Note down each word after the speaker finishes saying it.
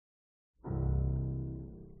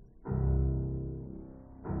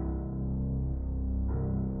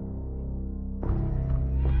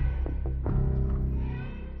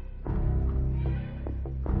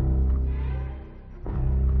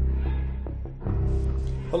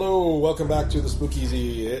Hello, welcome back to the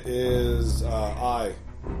Spookeasy. It is I,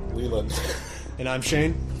 Leland. And I'm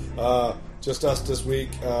Shane. Just us this week.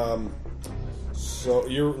 So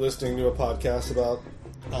you're listening to a podcast about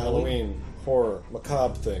Halloween, horror,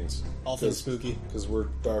 macabre things. All things spooky. Because we're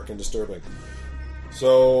dark and disturbing.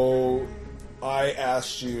 So I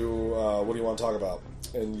asked you, what do you want to talk about?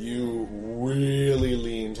 And you really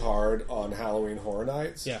leaned hard on Halloween Horror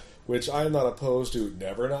Nights. Yeah. Which I'm not opposed to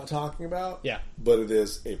never not talking about. Yeah. But it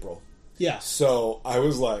is April. Yeah. So I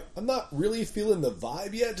was like, I'm not really feeling the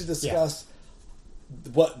vibe yet to discuss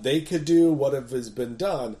what they could do, what has been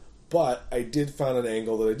done. But I did find an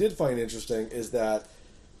angle that I did find interesting is that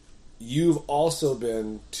you've also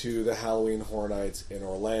been to the Halloween Horror Nights in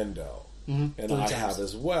Orlando. Mm-hmm. And I have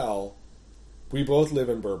as well. We both live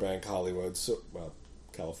in Burbank, Hollywood. So, well,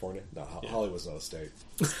 California. No, Hollywood's not a state.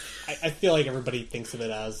 I feel like everybody thinks of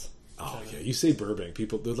it as... Oh, yeah. You say Burbank.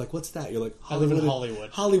 People, they're like, what's that? You're like, Hollywood. I live in Hollywood.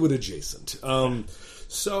 Hollywood adjacent.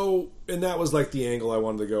 So, and that was like the angle I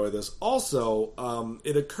wanted to go with this. Also,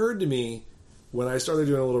 it occurred to me when I started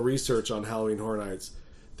doing a little research on Halloween Horror Nights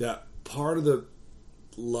that part of the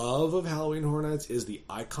love of Halloween Horror Nights is the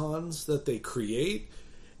icons that they create.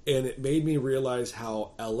 And it made me realize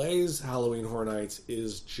how LA's Halloween Horror Nights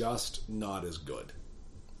is just not as good.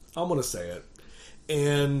 I'm going to say it.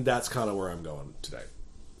 And that's kind of where I'm going today.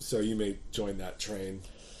 So you may join that train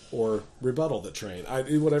or rebuttal the train.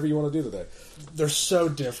 Whatever you want to do today. They're so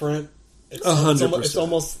different. 100%. It's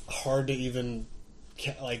almost hard to even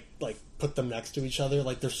like put them next to each other.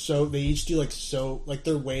 Like they each do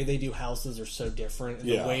their way they do houses are so different, and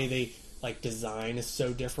the way they design is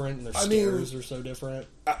so different, and their stairs are so different.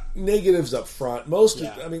 Negatives up front.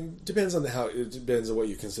 Depends on what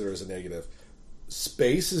you consider as a negative.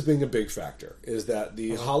 Space is being a big factor. Is that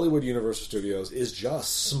the Hollywood Universal Studios is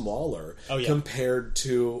just smaller compared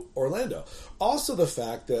to Orlando. Also, the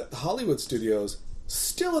fact that Hollywood Studios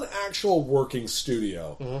still an actual working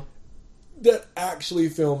studio that actually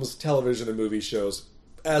films television and movie shows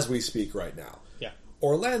as we speak right now. Yeah.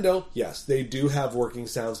 Orlando, yes, they do have working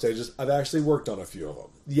sound stages. I've actually worked on a few of them.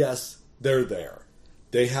 Yes, they're there.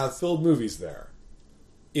 They have filled movies there.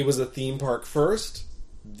 It was a theme park first,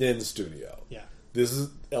 then studio. Yeah. This is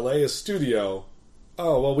LA is studio.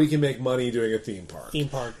 Oh, well, we can make money doing a theme park. Theme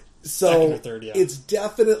park. So second or third, it's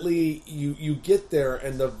definitely you get there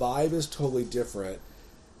and the vibe is totally different.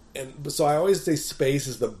 And so I always say space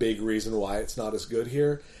is the big reason why it's not as good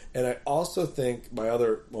here. And I also think my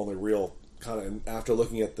only real kind of, after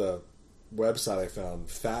looking at the website I found,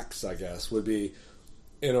 facts, I guess, would be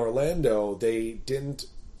in Orlando, they didn't...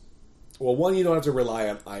 Well, one, you don't have to rely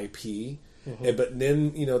on IP, but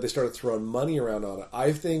then, they started throwing money around on it.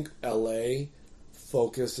 I think LA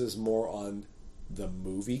focuses more on the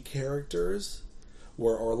movie characters,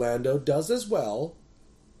 where Orlando does as well,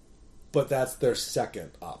 but that's their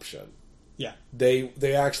second option. Yeah.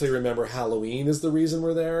 They actually remember Halloween is the reason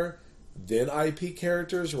we're there. Then IP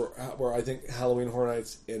characters, where I think Halloween Horror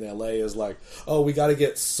Nights in LA is like, oh, we got to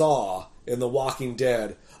get Saw in The Walking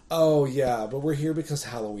Dead. Oh, yeah, but we're here because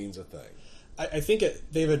Halloween's a thing. I think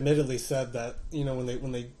they've admittedly said that,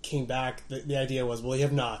 when they came back, the idea was, well, you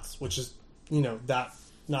have Knott's, which is, that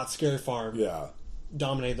Knott's Scary Farm. Yeah.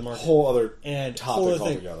 Dominated the market. Whole other topic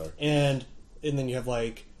altogether. And then you have,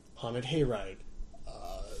 Haunted Hayride.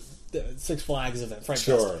 Six Flags event, Fright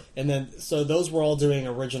Sure. Fest. And then, so those were all doing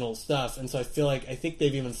original stuff, and so I think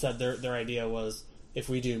they've even said their idea was, if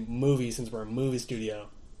we do movies, since we're a movie studio,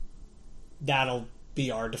 that'll be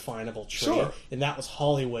our definable trade. Sure. And that was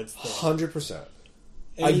Hollywood's thing. 100%.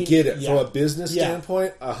 I get it. From a business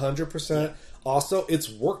standpoint, 100%. Yeah. Also, it's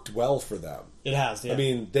worked well for them. It has, yeah. I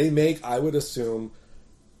mean, they make, I would assume,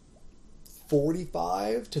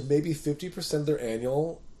 45 to maybe 50% of their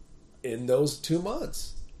annual in those 2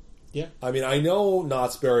 months. Yeah. I mean, I know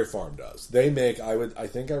Knott's Berry Farm does. They make, I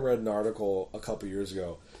think I read an article a couple years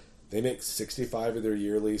ago, they make 65 of their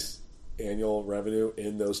yearly annual revenue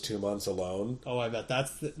in those 2 months alone. Oh, I bet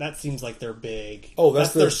that seems like their big. Oh,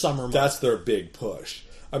 that's their summer month. That's their big push.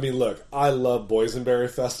 I mean, look, I love Boysenberry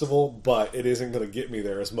Festival, but it isn't going to get me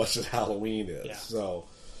there as much as Halloween is. Yeah. So,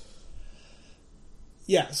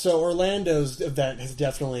 yeah. So Orlando's event has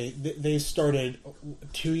definitely they started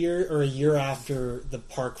a year after the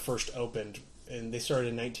park first opened, and they started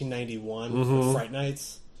in 1991 with Fright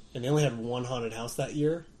Nights, and they only had one haunted house that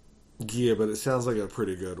year. Yeah, but it sounds like a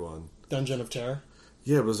pretty good one. Dungeon of Terror.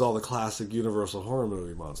 Yeah, it was all the classic Universal horror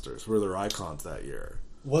movie monsters were their icons that year.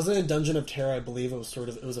 Wasn't it Dungeon of Terror? I believe it was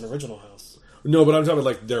an original house. No, but I'm talking about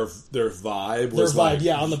like their vibe. Was Their vibe, like,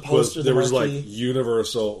 yeah, on the poster, there the was like marquee.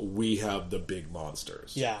 Universal. We have the big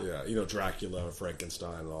monsters. Yeah. Dracula,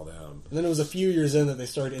 Frankenstein, and all them. And then it was a few years in that they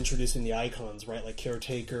started introducing the icons, right? Like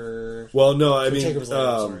Caretaker. Well, no, I Caretaker mean, was later,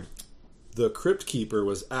 sorry. the Crypt Keeper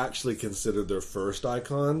was actually considered their first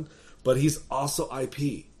icon, but he's also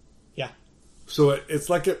IP. Yeah. So it's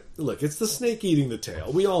like it's the snake eating the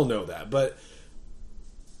tail. We all know that, but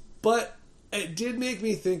it did make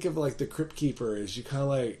me think of like the Crypt Keeper. Is you kind of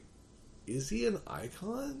like, is he an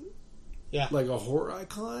icon? Yeah. Like a horror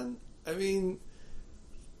icon? I mean,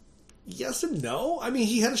 yes and no. I mean,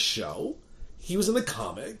 he had a show. He was in the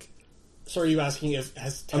comic. So are you asking if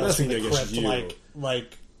has I'm Tales from asking, the I guess, Crypt you.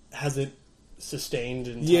 like has it sustained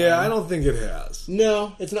in time? Yeah, I don't think it has.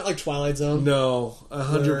 No, it's not like Twilight Zone. No,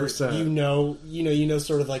 100%. You know,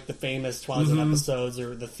 sort of like the famous Twilight Zone episodes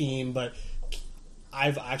or the theme, but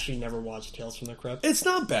I've actually never watched Tales from the Crypt. It's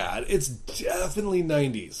not bad. It's definitely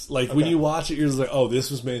 90s. Like, when Okay. you watch it, you're just like, oh, this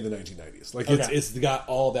was made in the 1990s. Like, Okay. it's got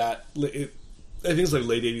all that. I think it's like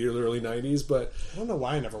late 80s or early 90s, but I don't know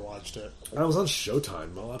why I never watched it. I was on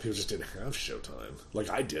Showtime. A lot of people just didn't have Showtime. Like,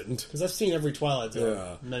 I didn't. Because I've seen every Twilight Zone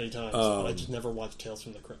Yeah. many times, but I just never watched Tales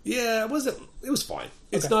from the Crypt. Yeah, it was fine.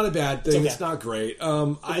 It's Okay. not a bad thing. okay. It's not great. It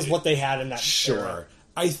was what they had in that Sure. era.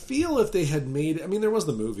 I feel if they had made... I mean, there was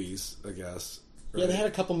the movies, I guess. Yeah, they had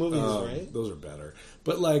a couple movies, Um, right? Those are better.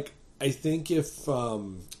 But, like, I think if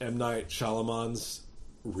M. Night Shyamalan's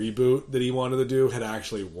reboot that he wanted to do had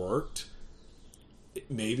actually worked,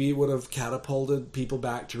 maybe it would have catapulted people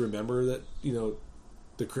back to remember that,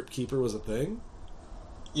 the Crypt Keeper was a thing.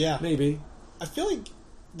 Yeah. Maybe. I feel like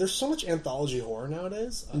there's so much anthology horror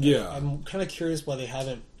nowadays. Yeah. I'm kind of curious why they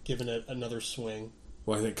haven't given it another swing.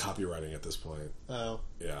 Well, I think copywriting at this point. Oh.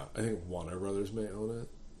 Yeah. I think Warner Brothers may own it.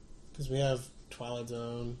 Because we have Twilight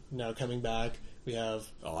Zone now coming back. We have...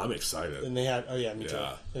 Oh, I'm excited. And they had... Oh, yeah, me too.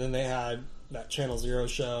 Yeah. And then they had that Channel Zero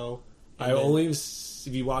show. I And then- only...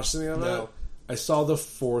 Have you watched anything on No. that? I saw the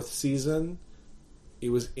 4th season. It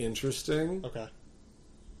was interesting. Okay.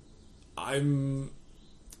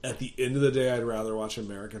 At the end of the day, I'd rather watch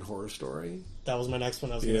American Horror Story. That was my next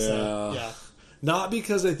one I was going to say. Yeah. Not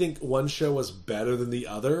because I think one show was better than the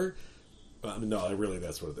other. No, really,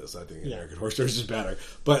 that's what it is. I think American Horror Story is just better.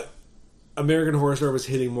 But American Horror Story was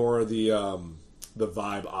hitting more of the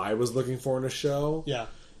vibe I was looking for in a show. Yeah.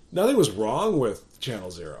 Nothing was wrong with Channel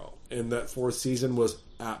Zero, and that 4th season was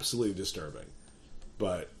absolutely disturbing.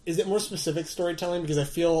 But Is it more specific storytelling? Because I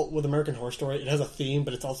feel with American Horror Story, it has a theme,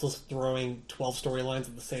 but it's also throwing 12 storylines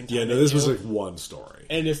at the same time. yeah, no, this was like one story.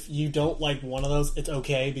 And if you don't like one of those, it's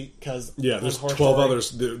okay because There's Horror 12 Story,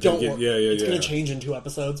 others. It's Yeah. going to change in 2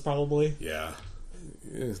 episodes probably. Yeah,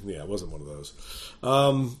 it wasn't one of those.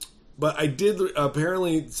 But I did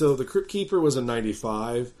apparently. So the Crypt Keeper was in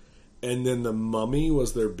 '95, and then the Mummy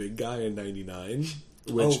was their big guy in '99.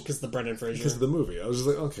 Because the Brendan Fraser. Because of the movie, I was just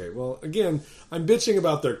like, okay, well, again, I'm bitching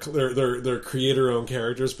about their creator-owned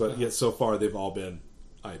characters, but yet so far they've all been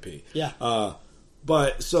IP. Yeah.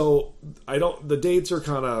 But so I don't. The dates are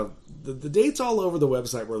kind of the dates all over the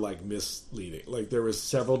website were like misleading. Like there was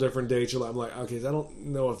several different dates. I'm like, okay, I don't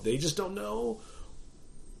know if they just don't know,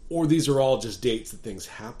 or these are all just dates that things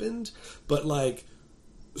happened. But like,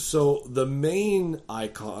 so the main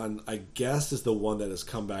icon, I guess, is the one that has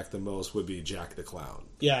come back the most would be Jack the Clown.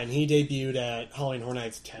 Yeah, and he debuted at Halloween Horror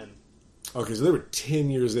Nights 10. Okay, so they were 10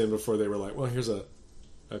 years in before they were like, well, here's a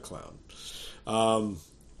clown.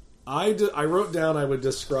 I wrote down I would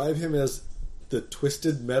describe him as the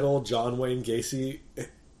twisted metal John Wayne Gacy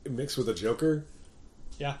mixed with a Joker.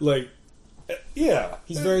 Yeah. Like, yeah.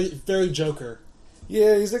 He's very, very Joker.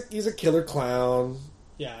 Yeah, he's a killer clown.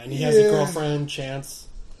 Yeah, and he has a girlfriend, Chance.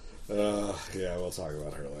 Yeah, we'll talk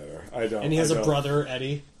about her later. I don't. And he has a brother,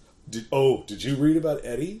 Eddie. Did you read about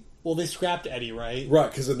Eddie? Well, they scrapped Eddie, right? Right,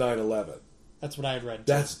 because of 9/11. That's what I had read. Too.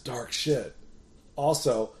 That's dark shit.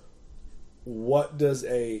 Also, what does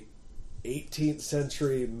a 18th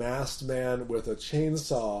century masked man with a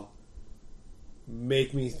chainsaw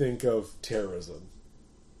make me think of terrorism?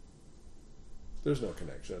 There's no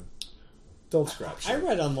connection. Don't scratch I that.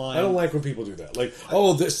 read online. I don't like when people do that. Like,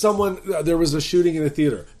 there was a shooting in a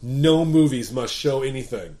theater. No movies must show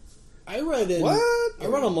anything. I read What? I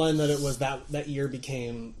read online that it was that year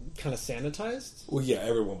became kind of sanitized, Well, yeah,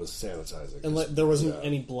 everyone was sanitizing. and there wasn't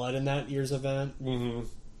any blood in that year's event. Mm-hmm.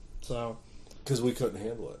 So, Because we couldn't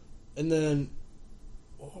handle it. and then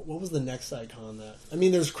what was the next icon that? I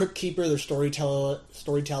mean, there's Crypt Keeper, there's Storyteller.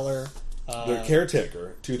 The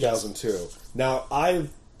Caretaker, 2002. Yes. Now,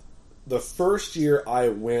 the first year I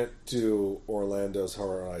went to Orlando's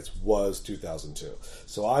Horror Nights was 2002.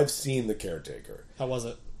 So I've seen The Caretaker. How was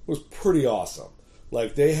it? was pretty awesome.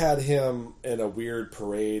 Like, they had him in a weird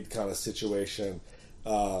parade kind of situation.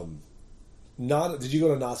 Did you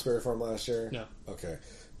go to Knott's Berry Farm last year? No. Okay.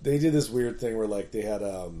 They did this weird thing where, like, they had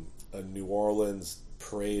a New Orleans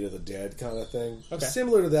Parade of the Dead kind of thing. Okay.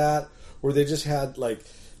 Similar to that, where they just had, like,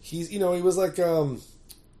 he was like a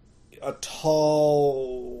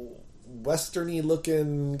tall, westerny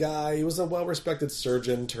looking guy. He was a well-respected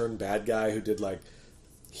surgeon turned bad guy who did, like,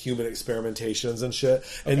 human experimentations and shit.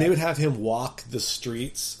 And they would have him walk the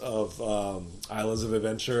streets of Islands of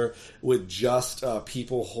Adventure with just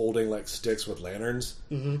people holding, like, sticks with lanterns.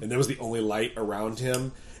 Mm-hmm. And that was the only light around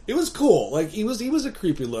him. It was cool. Like, he was a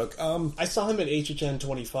creepy look. I saw him at HHN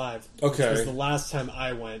 25. Okay. Because the last time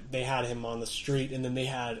I went, they had him on the street, and then they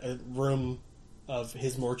had a room of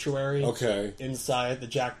his mortuary. Okay. Inside the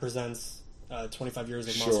Jack Presents 25 Years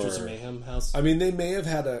of Monsters and Mayhem house. I mean, they may have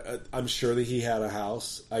had I'm sure that he had a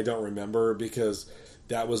house. I don't remember, because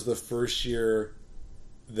that was the first year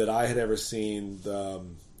that I had ever seen the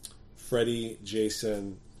Freddy,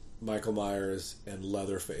 Jason, Michael Myers, and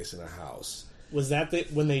Leatherface in a house. Was that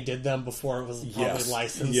when they did them before it was probably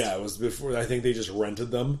licensed? Yeah, it was before. I think they just rented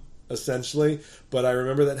them, essentially. But I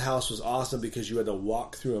remember that house was awesome because you had to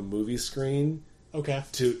walk through a movie screen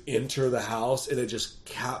to enter the house, and it just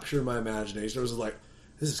captured my imagination. I was like,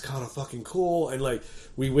 this is kind of fucking cool. And, like,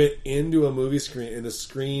 we went into a movie screen, and the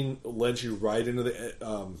screen led you right into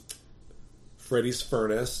the Freddy's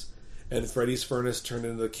Furnace, and Freddy's Furnace turned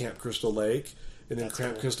into the Camp Crystal Lake, and then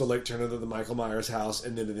Camp Crystal Lake turned into the Michael Myers house,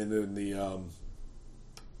 and then it ended in the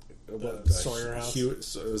Sawyer house. Hewitt,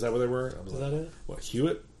 is that what they were? Is that it? What,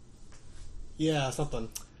 Hewitt? Yeah, something.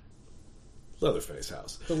 Leatherface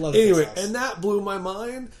house. The Leatherface house. And that blew my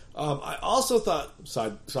mind. I also thought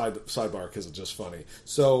sidebar because it's just funny.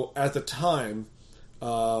 So at the time,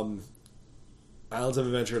 Islands of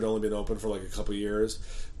Adventure had only been open for like a couple years.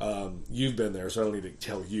 You've been there, so I don't need to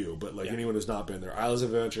tell you. But like anyone who's not been there, Islands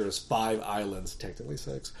of Adventure is 5 islands, technically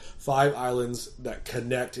 6. 5 islands that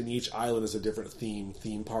connect, and each island is a different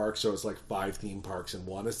theme park. So it's like 5 theme parks in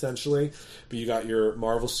one, essentially. But you got your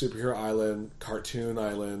Marvel Superhero Island, Cartoon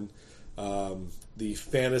Island, the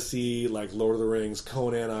fantasy, like Lord of the Rings,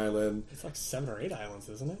 Conan Island. It's like 7 or 8 islands,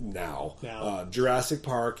 isn't it? Now. Jurassic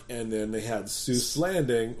Park, and then they had Seuss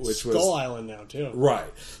Landing, which was Skull Island now too.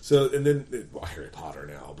 Right. So, and then Harry Potter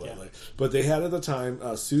now, but but they had at the time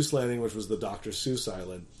Seuss Landing, which was the Dr. Seuss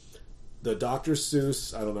Island. The Dr.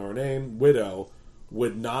 Seuss, I don't know her name, widow,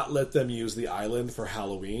 would not let them use the island for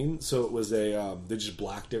Halloween. So it was they just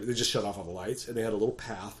blacked it. They just shut off all the lights, and they had a little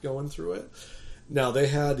path going through it. Now, they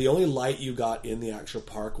had, the only light you got in the actual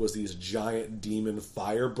park was these giant demon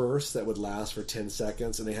fire bursts that would last for 10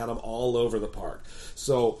 seconds, and they had them all over the park.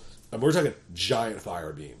 So, and we're talking giant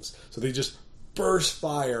fire beams. So they just burst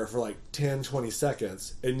fire for like 10, 20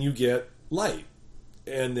 seconds, and you get light.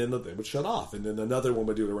 And then they would shut off, and then another one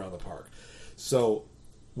would do it around the park. So,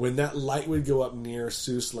 when that light would go up near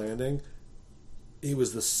Seuss Landing, it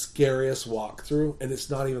was the scariest walkthrough, and it's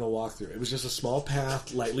not even a walkthrough. It was just a small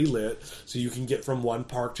path, lightly lit, so you can get from one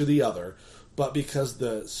park to the other. But because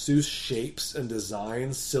the Seuss shapes and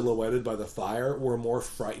designs silhouetted by the fire were more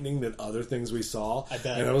frightening than other things we saw, I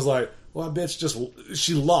bet. And I was like, well, that bitch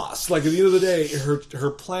she lost. Like, at the end of the day,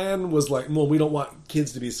 her plan was like, well, we don't want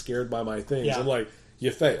kids to be scared by my things. Yeah. I'm like,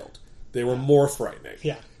 you failed. They were more frightening.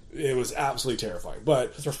 Yeah. It was absolutely terrifying.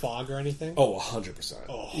 But is there fog or anything? Oh, 100%.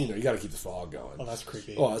 Oh. You know, you got to keep the fog going. Oh, that's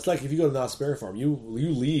creepy. Oh, it's like if you go to Knott's Berry Farm, you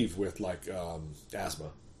leave with like asthma.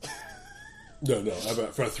 No,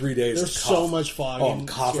 for 3 days. There's so much fog. Oh, I'm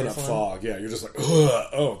coughing up fog. Yeah, you're just like, ugh.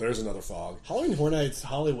 Oh, there's another fog. Halloween Horror Nights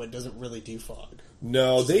Hollywood doesn't really do fog.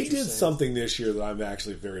 No, they did something this year that I'm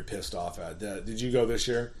actually very pissed off at. Did you go this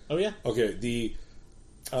year? Oh yeah. Okay,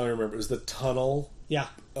 I don't remember. It was the tunnel. Yeah.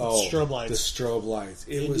 Oh, strobe lights. The strobe lights.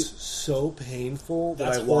 It was so painful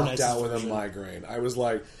that I walked out with a migraine. I was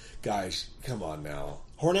like, guys, come on now.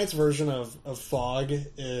 Horror Nights' version of fog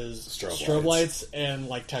is strobe lights and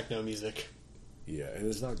like techno music. Yeah, and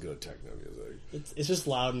it's not good techno music. It's just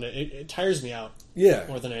loud and it tires me out. Yeah,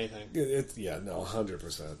 more than anything.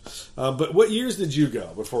 100%. But what years did you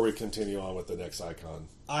go before we continue on with the next icon?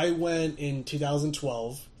 I went in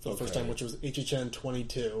 2012 for the first time, which was HHN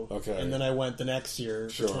 22. Okay, and then I went the next year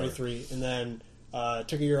for 23, and then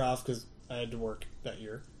took a year off because I had to work that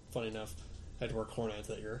year. Funny enough, I had to work Horror Nights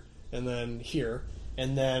that year, and then here,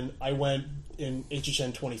 and then I went in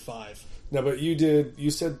HHN 25. No, but you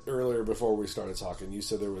said earlier before we started talking, you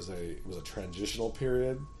said it was a transitional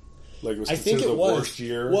period. Like it was considered the worst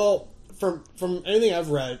year. Well, from anything I've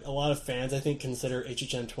read, a lot of fans I think consider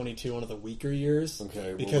HHN 22 one of the weaker years.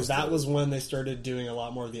 Okay, because that was when they started doing a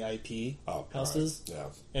lot more of the IP houses. Right. Yeah,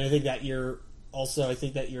 and I think that year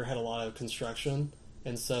had a lot of construction,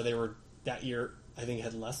 and so that year I think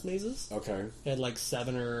had less mazes. Okay, it had like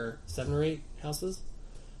seven or 8 houses.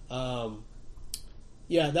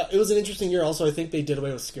 It was an interesting year. Also, I think they did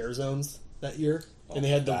away with scare zones that year, and they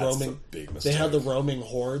had the roaming. Big mistake. They had the roaming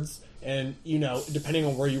hordes. And, depending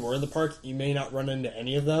on where you were in the park, you may not run into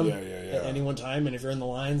any of them at any one time. And if you're in the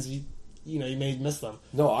lines, you may miss them.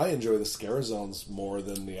 No, I enjoy the scare zones more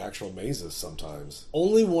than the actual mazes sometimes.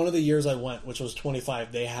 Only one of the years I went, which was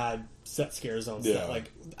 25, they had set scare zones. Yeah.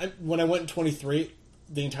 When I went in 23,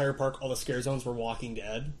 the entire park, all the scare zones were Walking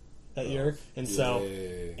Dead that year. And so,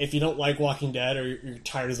 if you don't like Walking Dead or you're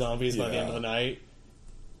tired of zombies by the end of the night,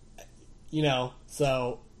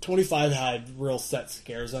 so... 25 had real set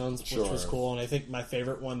scare zones, which was cool, and I think my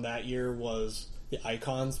favorite one that year was the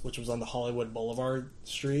Icons, which was on the Hollywood Boulevard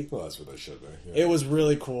street. Well, that's what they should be. Yeah. It was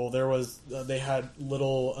really cool. There was they had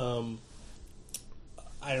little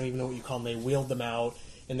I don't even know what you call them. They wheeled them out,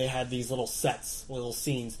 and they had these little sets, little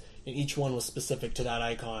scenes, and each one was specific to that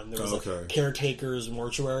icon. There was a caretaker's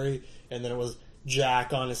mortuary, and then it was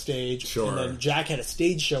Jack on a stage, and then Jack had a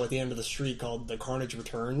stage show at the end of the street called The Carnage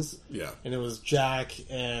Returns. Yeah, and it was Jack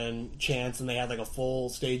and Chance, and they had like a full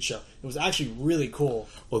stage show. It was actually really cool.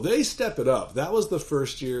 Well, they step it up. That was the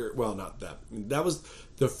first year. Well, not that. That was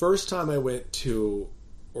the first time I went to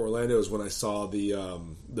Orlando. Is when I saw the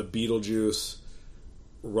Beetlejuice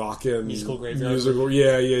rockin' musical graveyard.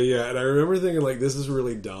 Yeah. And I remember thinking like, this is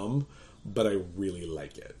really dumb, but I really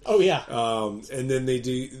like it. Oh yeah. And then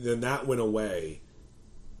then that went away,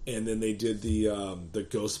 and then they did the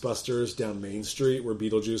Ghostbusters down Main Street where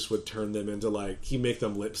Beetlejuice would turn them into he'd make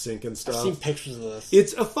them lip sync and stuff. I've seen pictures of this.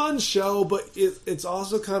 It's a fun show, but it's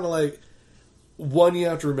also kind of like, one, you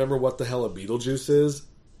have to remember what the hell a Beetlejuice is,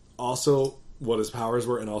 also what his powers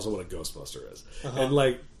were, and also what a Ghostbuster is.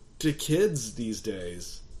 And to kids these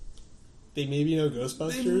days, they maybe know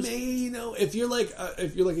Ghostbusters. They may know if you're like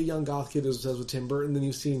a young goth kid who says with Tim Burton, then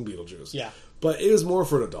you've seen Beetlejuice. Yeah, but it was more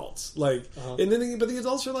for adults. And then but the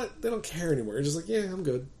adults are like, they don't care anymore. You're just like, yeah, I'm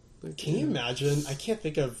good. Can you imagine? I can't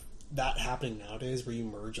think of that happening nowadays where you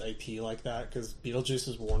merge IP like that, because Beetlejuice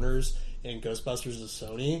is Warner's and Ghostbusters is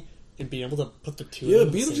Sony, and being able to put the two. Yeah,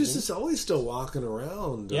 Beetlejuice is always still walking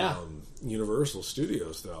around. Yeah. Universal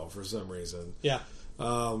Studios though, for some reason. Yeah.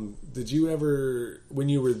 Did you ever, when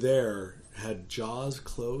you were there, had Jaws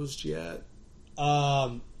closed yet?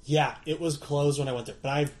 Yeah, it was closed when I went there, but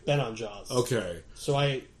I've been on Jaws. Okay. So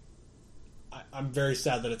I'm very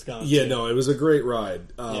sad that it's gone. Yeah, no, it was a great ride.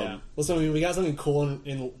 Yeah. Well, so we got something cool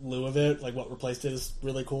in lieu of it. Like what replaced it is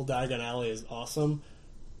really cool. Diagon Alley is awesome,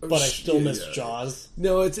 but I still miss Jaws.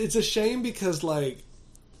 No, it's a shame because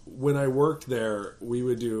when I worked there, we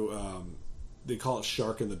would do they call it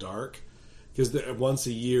Shark in the Dark, because once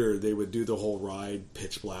a year they would do the whole ride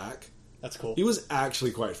pitch black. That's cool. It was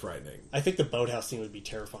actually quite frightening. I think the boathouse scene would be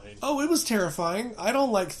terrifying. Oh, it was terrifying. I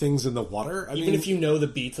don't like things in the water. Even if you know the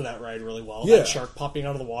beats of that ride really well, that shark popping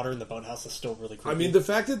out of the water in the boathouse is still really creepy. I mean, the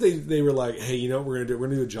fact that they were like, hey, you know what we're going to do? We're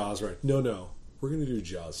going to do a Jaws ride. No. We're going to do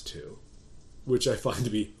Jaws 2, which I find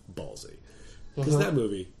to be ballsy. Because that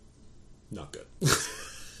movie, not good.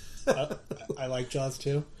 I like Jaws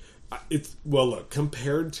 2. Well, look,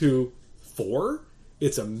 compared to 4...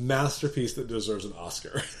 it's a masterpiece that deserves an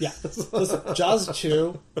Oscar. Yeah. Listen, Jaws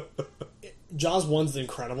 2... Jaws 1's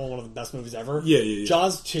incredible, one of the best movies ever. Yeah.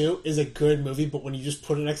 Jaws 2 is a good movie, but when you just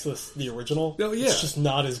put it next to the original, it's just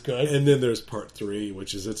not as good. And then there's Part 3,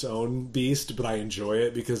 which is its own beast, but I enjoy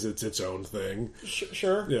it because it's its own thing.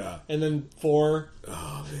 Sure. Yeah. And then 4...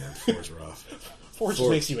 oh, man, 4's rough. 4 just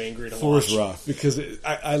makes you angry to watch. 4's rough, because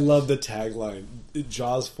I love the tagline,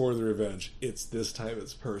 Jaws 4 The Revenge. It's this time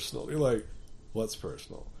it's personal. You're like... what's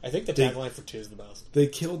personal? I think the tagline for 2 is the best. They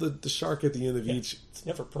kill the shark at the end of each. It's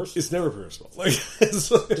never personal. It's never personal. Does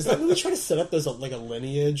that movie try to set up as a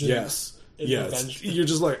lineage? Yes. Yes. You're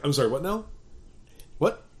just like, I'm sorry, what now?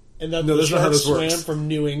 What? And then the shark swam from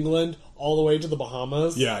New England all the way to the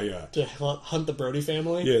Bahamas. Yeah. To hunt the Brody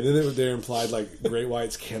family. Yeah, and then they implied great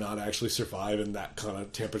whites cannot actually survive in that kind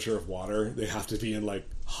of temperature of water. They have to be in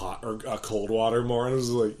hot or cold water more. And it was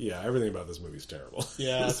like, yeah, everything about this movie is terrible.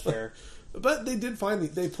 Yeah, that's fair. But they did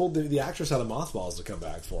they pulled the actress out of mothballs to come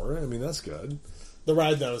back for it. I mean, that's good. The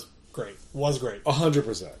ride, though, was great.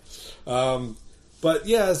 100%. But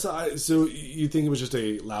yeah, so you think it was just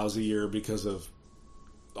a lousy year because of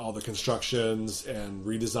all the constructions and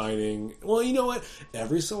redesigning? Well, you know what?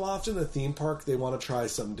 Every so often, a theme park, they want to try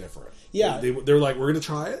something different. Yeah. They're like, we're going to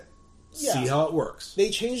try it. see how it works. They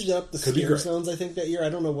changed up the scare zones, I think, that year. I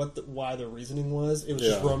don't know why the reasoning was. It was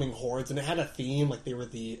just roaming hordes, and it had a theme, like they were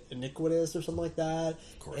the Iniquitous or something like that.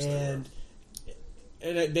 Of course, and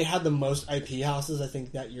they had the most IP houses, I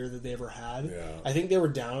think, that year that they ever had. Yeah. I think they were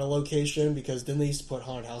down a location because then they used to put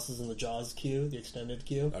haunted houses in the Jaws queue, the extended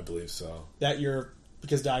queue. I believe so. That year,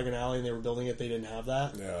 because Diagon Alley and they were building it, they didn't have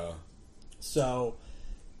that. Yeah. So,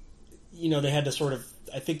 they had to sort of...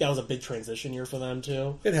 I think that was a big transition year for them,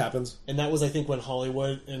 too. It happens. And that was, I think, when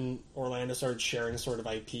Hollywood and Orlando started sharing sort of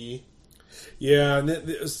IP. Yeah, and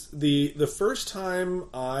the first time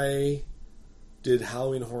I did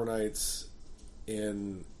Halloween Horror Nights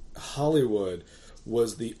in Hollywood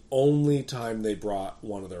was the only time they brought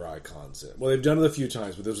one of their icons in. Well, they've done it a few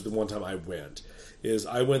times, but this was the one time I went.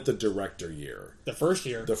 I went the director year. The first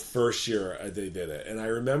year? The first year they did it. And I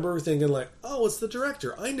remember thinking like, oh, it's the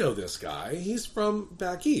director. I know this guy. He's from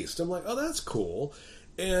back east. I'm like, oh, that's cool.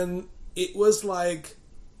 And it was like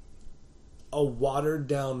a watered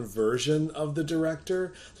down version of the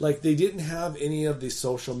director. Like, they didn't have any of the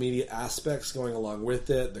social media aspects going along with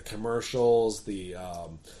it. The commercials, the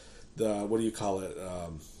what do you call it?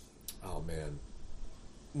 Oh man,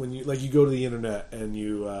 when you go to the internet and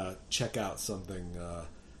you check out something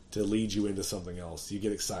to lead you into something else, you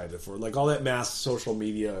get excited for it. Like all that mass social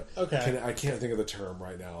media. Okay, I can't think of the term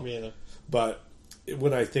right now. Me either. But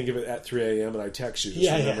when I think of it at 3 a.m. and I text you,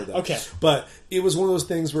 just remember that. Okay. But it was one of those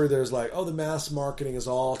things where there's like, oh, the mass marketing is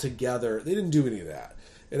all together. They didn't do any of that.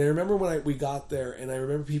 And I remember when we got there, and I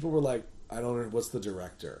remember people were like, I don't know, what's the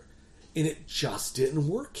director? And it just didn't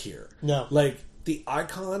work here. No. Like, the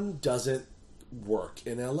icon doesn't work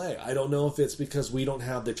in LA. I don't know if it's because we don't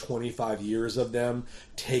have the 25 years of them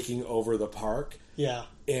taking over the park. Yeah.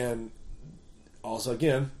 And also,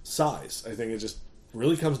 again, size. I think it just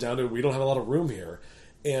really comes down to we don't have a lot of room here.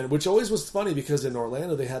 And which always was funny because in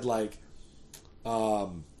Orlando they had like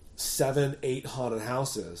 7, 8 haunted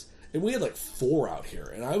houses. And we had like 4 out here.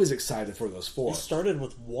 And I was excited for those 4. We started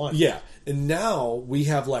with 1. Yeah. And now we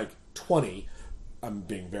have like 20. I'm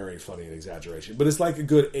being very funny and exaggeration. But it's like a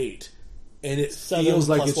good 8. And it feels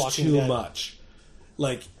like it's too much.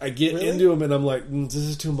 Like, I get into them and I'm like, this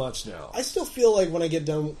is too much now. I still feel like when I get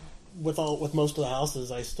done with most of the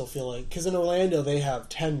houses, I still feel like... Because in Orlando, they have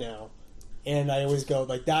 10 now. And I always go,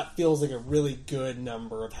 like, that feels like a really good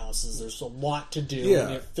number of houses. There's a lot to do.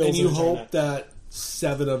 Yeah. And you hope that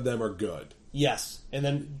 7 of them are good. Yes. And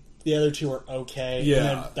then the other 2 are okay. Yeah. And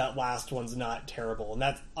then that last one's not terrible. And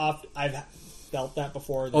that's I've felt that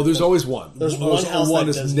before. Oh, there's always one. There's one house one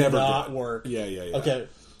that does never not good. work. Yeah. Okay.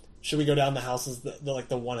 Should we go down the houses,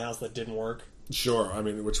 the one house that didn't work? Sure. I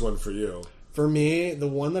mean, which one for you? For me, the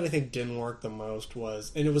one that I think didn't work the most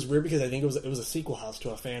was, and it was weird because I think it was a sequel house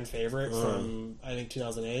to a fan favorite from I think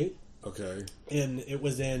 2008. Okay. And it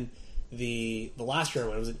was in the last year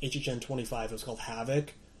one. It was in HHN 25. It was called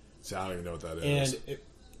Havoc. See, I don't even know what that is.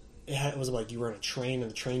 And it was like you were in a train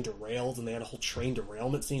and the train derailed, and they had a whole train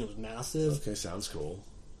derailment scene. It was massive. Okay, sounds cool.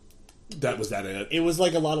 Was that it? It was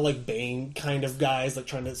like a lot of like Bane kind of guys like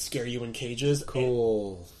trying to scare you in cages.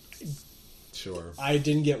 Cool. Sure. I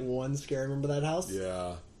didn't get one scare. Remember that house?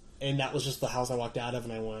 Yeah. And that was just the house I walked out of,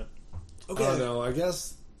 and I went, okay. I don't know. I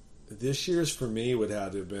guess this year's for me would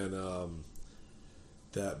have to have been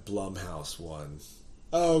that Blumhouse one.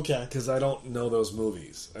 Oh, okay. Because I don't know those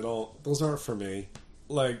movies. Those aren't for me.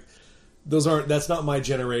 Like, that's not my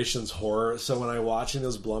generation's horror. So when I'm watching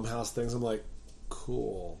those Blumhouse things, I'm like,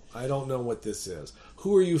 cool. I don't know what this is.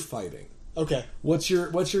 Who are you fighting? Okay. What's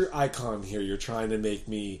your icon here you're trying to make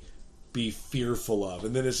me be fearful of?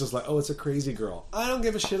 And then it's just like, oh, it's a crazy girl. I don't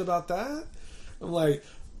give a shit about that. I'm like,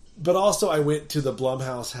 but also I went to the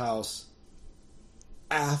Blumhouse house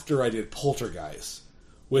after I did Poltergeist,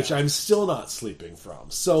 which I'm still not sleeping from.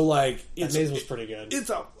 So like, that maze was pretty good.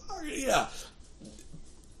 Yeah.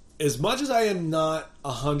 As much as I am not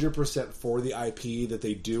 100% for the IP that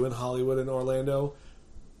they do in Hollywood and Orlando,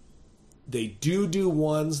 they do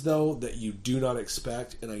ones, though, that you do not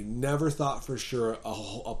expect, and I never thought for sure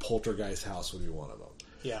a Poltergeist house would be one of them.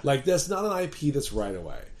 Yeah. Like, that's not an IP that's right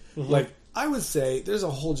away. Mm-hmm. Like, I would say there's a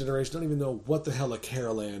whole generation don't even know what the hell a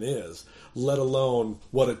Carol Ann is, let alone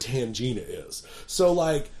what a Tangina is. So,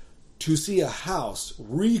 like, to see a house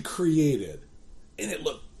recreated, and it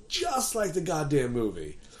looked just like the goddamn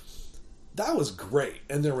movie, that was great.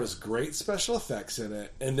 And there was great special effects in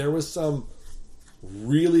it, and there was some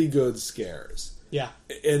really good scares. Yeah.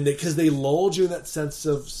 And because they lulled you in that sense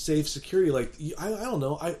of safe security. Like, I don't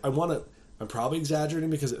know. I'm probably exaggerating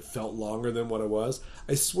because it felt longer than what it was.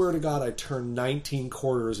 I swear to God, I turned 19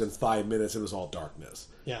 quarters in 5 minutes. It was all darkness.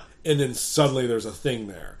 Yeah. And then suddenly there's a thing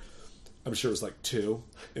there. I'm sure it was like 2,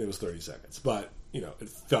 and it was 30 seconds. But, you know, it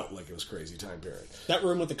felt like it was crazy time period. That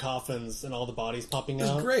room with the coffins and all the bodies popping out.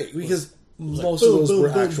 It was great, because most like, of those were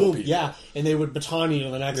actual people. Yeah, and they would baton you to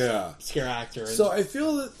the next scare actor. So I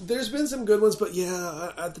feel that there's been some good ones, but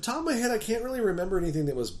yeah, at the top of my head, I can't really remember anything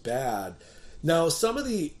that was bad. Now, some of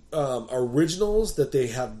the originals that they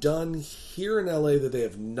have done here in LA that they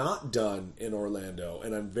have not done in Orlando,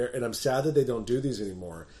 and I'm sad that they don't do these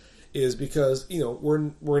anymore, is because, you know,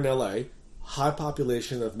 we're in LA, high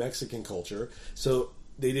population of Mexican culture, so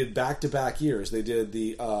they did back-to-back years. They did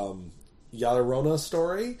the La Llorona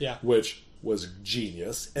story, which was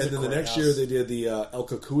genius, and then the next year they did the El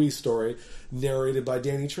Cucuy story, narrated by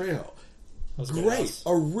Danny Trejo. Great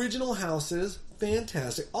original houses.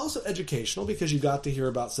 Fantastic. Also educational, because you got to hear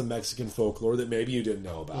about some Mexican folklore that maybe you didn't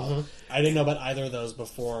know about. Mm-hmm. I didn't know about either of those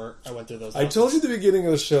before I went through those houses. I told you at the beginning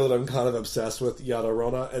of the show that I'm kind of obsessed with La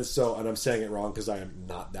Llorona, and I'm saying it wrong because I am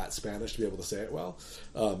not that Spanish to be able to say it well.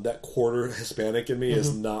 That quarter Hispanic in me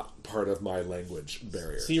is not part of my language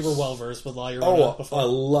barrier. So you were well versed with La Llorona before? I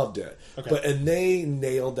loved it. Okay. And they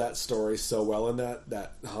nailed that story so well in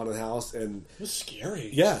that haunted house, and it was scary.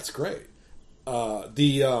 Yeah, it's great.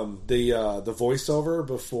 The voiceover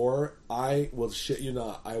before, I will shit you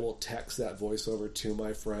not, I will text that voiceover to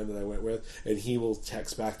my friend that I went with, and he will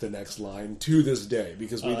text back the next line to this day,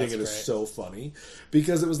 because we think it is so funny,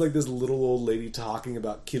 because it was like this little old lady talking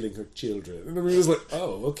about killing her children, and it was like,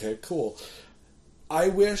 oh, okay, cool. I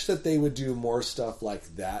wish that they would do more stuff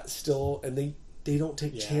like that still, and they don't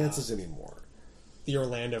take chances anymore. The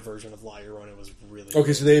Orlando version of La Llorona was really okay.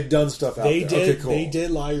 good. So they've done stuff out there. Okay, cool. They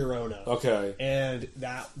did La Llorona. Okay, and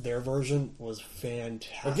their version was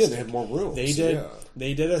fantastic. Again, they had more rooms. They did.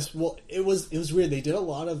 They did it was weird. They did a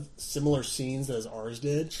lot of similar scenes as ours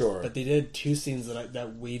did. Sure, but they did 2 scenes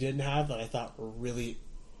that we didn't have that I thought were really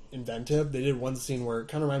inventive. They did one scene where it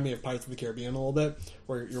kind of reminded me of Pirates of the Caribbean a little bit,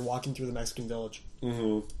 where you're walking through the Mexican village. Mm-hmm.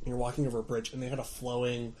 And you're walking over a bridge, and they had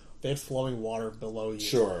flowing water below you.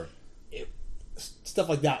 Sure. Stuff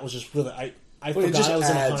like that was just really... I forgot I was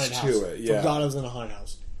in a haunted house. Forgot I was in a haunted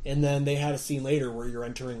house. And then they had a scene later where you're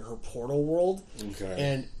entering her portal world. Okay.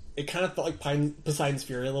 And it kind of felt like Poseidon's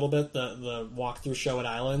Fury a little bit, the walkthrough show at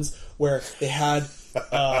Islands, where they had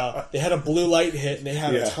a blue light hit, and they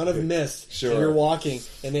had a ton of mist. Sure. And you're walking,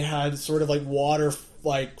 and they had sort of like water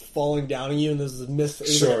like falling down on you, and there's this mist. It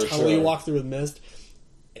was like a tunnel you walk through with mist.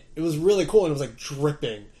 It was really cool, and it was like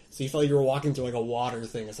dripping. So you felt like you were walking through like a water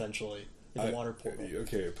thing, essentially. Like a water portal.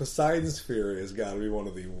 Okay, Poseidon's Fury has got to be one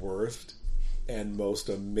of the worst and most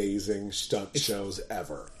amazing stunt shows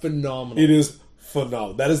ever. Phenomenal. It is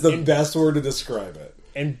phenomenal. That is the best word to describe it.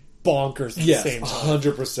 And bonkers at the same time.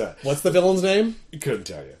 100%. What's the villain's name? Couldn't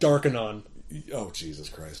tell you. Darkanon. Oh, Jesus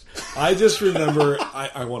Christ. I just remember,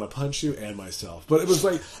 I want to punch you and myself. But it was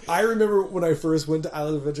like, I remember when I first went to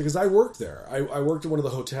Island Adventure, because I worked there. I worked at one of the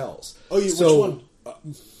hotels. Oh, which one?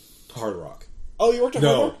 Hard Rock. Oh, you worked at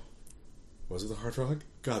Hard Rock? Was it the Hard Rock?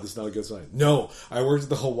 God, this is not a good sign. No, I worked at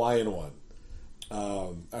the Hawaiian one. I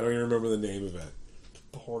don't even remember the name of it.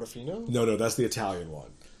 Portofino? No, that's the Italian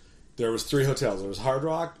one. There was 3 hotels. There was Hard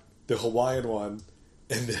Rock, the Hawaiian one,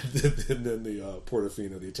 and then the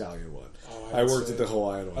Portofino, the Italian one. Oh, I worked at the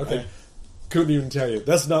Hawaiian one. Okay. I couldn't even tell you.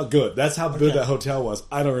 That's not good. That's how good that hotel was.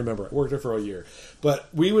 I don't remember. I worked there for a year.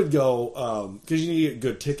 But we would go, because you need to get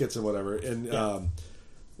good tickets and whatever, and...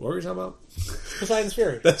 what were we talking about? Poseidon's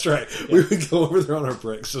Fury. That's right. Yeah. We would go over there on our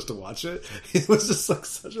breaks just to watch it. It was just like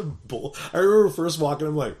such a bull. I remember first walking,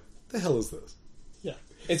 I'm like, the hell is this? Yeah.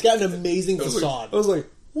 It's got an amazing facade. I was like,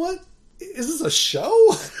 what? Is this a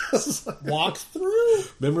show? Walk through?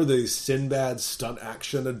 Remember the Sinbad stunt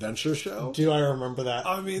action adventure show? Do I remember that?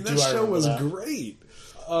 I mean, that show was great.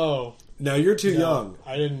 Oh. Now, you're too young.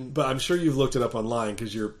 I didn't. But I'm sure you've looked it up online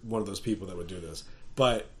because you're one of those people that would do this.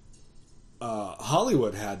 But...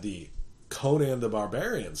 Hollywood had the Conan the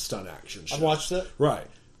Barbarian stunt action show. I've watched it. Right.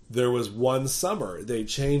 There was one summer, they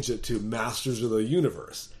changed it to Masters of the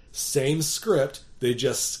Universe. Same script, they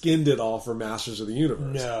just skinned it all for Masters of the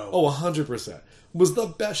Universe. No. Oh, 100%. Was the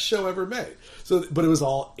best show ever made. But it was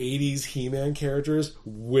all 80s He-Man characters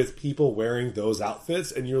with people wearing those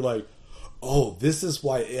outfits, and you're like, oh, this is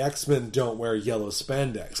why X-Men don't wear yellow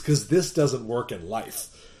spandex, because this doesn't work in life.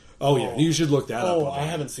 Oh, yeah. You should look that up. Oh, I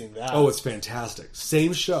haven't seen that. Oh, it's fantastic.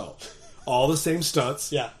 Same show. All the same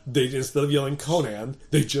stunts. Yeah. They, instead of yelling Conan,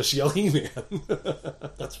 they just yell He-Man.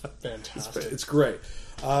 That's fantastic. It's great.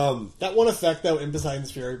 That one effect, though, in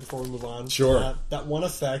Poseidon's Fury, before we move on. Sure. That one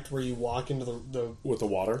effect where you walk into the with the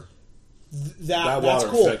water? That water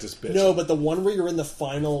cool. effect is bitchy. No, but the one where you're in the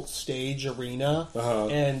final stage arena,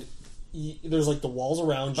 and there's like the walls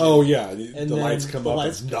around you. Oh yeah, and the lights come up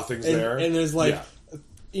and nothing's there. And there's like,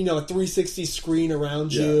 a 360 screen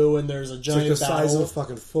around you, and there's a giant it's like the battle. size of a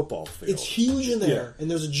fucking football field. It's huge in there, and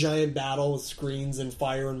there's a giant battle with screens and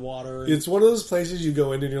fire and water. It's one of those places you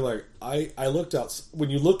go in and you're like, I looked out. When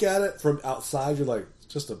you look at it from outside, you're like,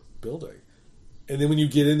 it's just a building. And then when you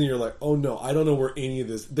get in there, you're like, oh no, I don't know where any of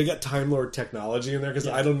this. They got Time Lord technology in there because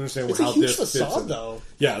I don't understand how this fits in. It's a huge facade, though.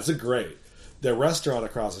 Yeah, it's a great. The restaurant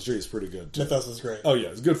across the street is pretty good too. Mythos is great. Oh yeah,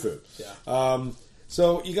 it's good food. Yeah.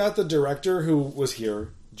 So you got the director who was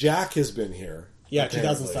here. Jack has been here. Yeah,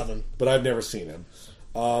 2007. But I've never seen him.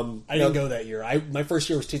 I didn't go that year. My first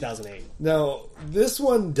year was 2008. Now, this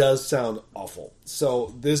one does sound awful.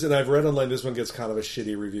 So, and I've read online, this one gets kind of a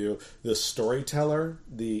shitty review. The Storyteller,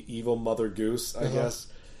 the evil Mother Goose, I guess.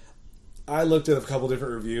 I looked at a couple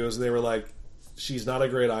different reviews, and they were like, she's not a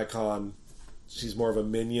great icon. She's more of a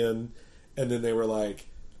minion. And then they were like,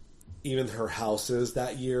 even her houses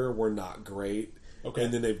that year were not great. Okay.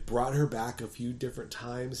 And then they brought her back a few different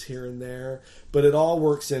times here and there, but it all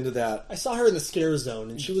works into that. I saw her in the Scare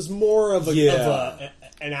Zone, and she was more of an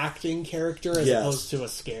acting character as opposed to a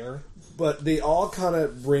scare. But they all kind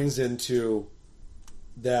of brings into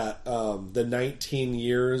that the 19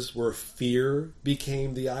 years where fear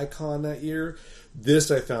became the icon that year.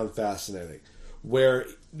 This I found fascinating, where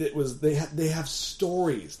it was they have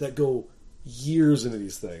stories that go years into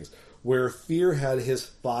these things, where fear had his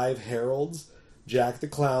 5 heralds. Jack the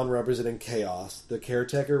Clown representing chaos, the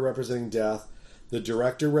caretaker representing death, the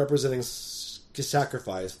director representing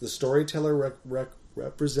sacrifice, the storyteller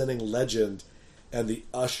representing legend, and the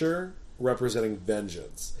usher representing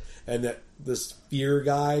vengeance. And that this fear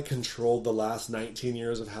guy controlled the last 19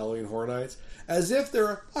 years of Halloween Horror Nights as if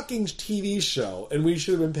they're a fucking TV show and we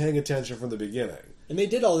should have been paying attention from the beginning. And they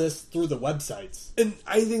did all this through the websites. And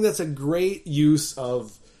I think that's a great use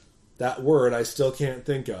of that word I still can't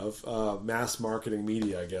think of. Mass marketing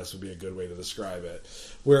media, I guess, would be a good way to describe it.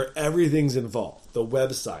 Where everything's involved. The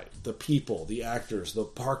website, the people, the actors, the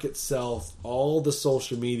park itself, all the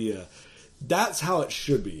social media. That's how it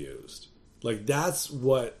should be used. Like, that's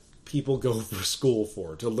what people go for school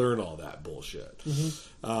for, to learn all that bullshit.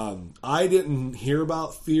 Mm-hmm. I didn't hear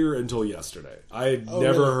about Fear until yesterday. I had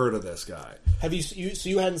never heard of this guy. Have so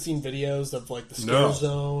you hadn't seen videos of, like, the Scare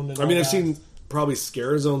Zone? And I've seen probably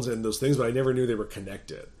Scare Zones and those things, but I never knew they were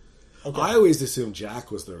connected. Okay. I always assumed Jack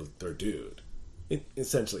was their dude.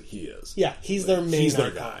 Essentially, he is. Yeah, he's their main He's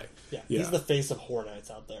their guy. Yeah, he's the face of Horror Nights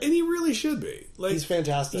out there. And he really should be. Like, he's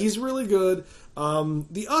fantastic. He's really good.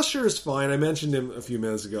 The usher is fine. I mentioned him a few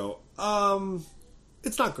minutes ago.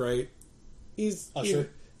 It's not great. He's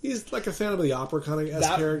like a Phantom of the Opera kind of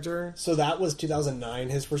character. So that was 2009,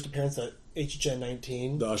 his first appearance at HHN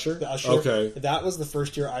 19. The usher? The usher. Okay. That was the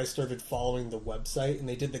first year I started following the website, and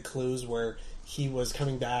they did the clues where he was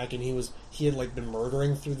coming back, and he had like been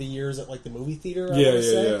murdering through the years at like the movie theater.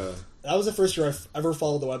 Yeah. That was the first year I ever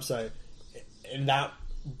followed the website, and that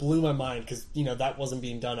blew my mind because that wasn't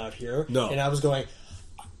being done out here. No. And I was going,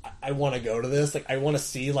 I want to go to this. Like, I want to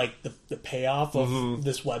see like the payoff of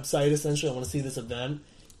this website. Essentially, I want to see this event,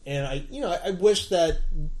 and I wish they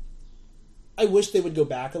would go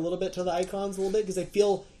back a little bit to the icons a little bit because I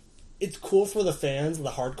feel it's cool for the fans, the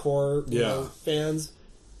hardcore fans.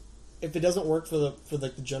 If it doesn't work for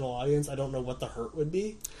the general audience, I don't know what the hurt would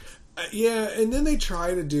be. And then they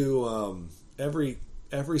try to do every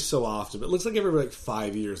so often. But it looks like every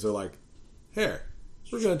 5 years they're like, "Here,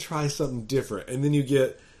 we're going to try something different," and then you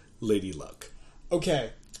get Lady Luck. Okay,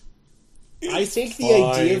 I think the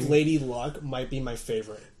idea of Lady Luck might be my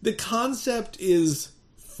favorite. The concept is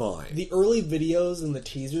fine. The early videos and the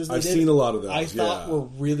teasers I've seen a lot of those. I thought were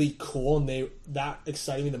really cool, and that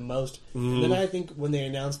excited me the most. And then I think when they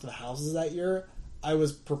announced the houses that year, I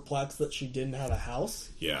was perplexed that she didn't have a house.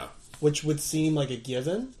 Yeah. Which would seem like a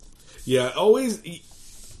given. Yeah, always.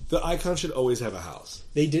 The icon should always have a house.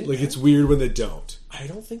 They didn't. Like, it's weird when they don't. I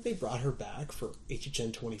don't think they brought her back for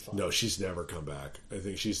HHN 25. No, she's never come back. I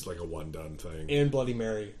think she's like a one-done thing. And Bloody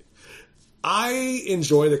Mary. I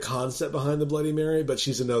enjoy the concept behind the Bloody Mary, but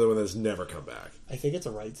she's another one that's never come back. I think it's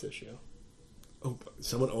a rights issue. Oh,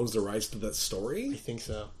 someone owns the rights to that story? I think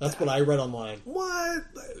so. That's what I read online. What?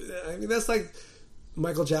 I mean, that's like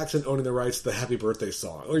Michael Jackson owning the rights to the Happy Birthday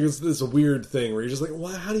song. Like, it's a weird thing where you're just like,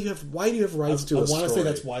 why do you have rights to a story? I want to say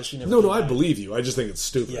that's why she never. No, I believe you. I just think it's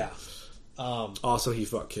stupid. Yeah. Also, he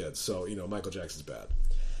fucked kids, so Michael Jackson's bad.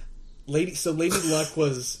 Lady Luck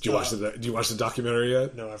was. Do you watch the documentary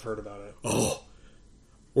yet? No, I've heard about it. Oh,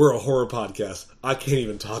 we're a horror podcast. I can't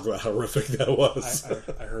even talk about how horrific that was.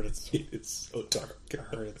 I heard it's so dark.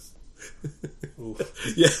 I heard it's.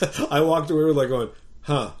 Oof. Yeah, I walked away with like going,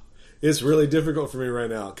 huh. It's really difficult for me right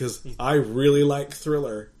now because I really like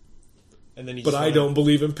Thriller. And then but I don't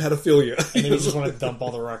believe in pedophilia. And then you just want to dump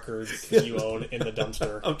all the records that you own in the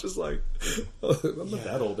dumpster. I'm just like, I'm not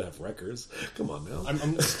that old to have records. Come on now.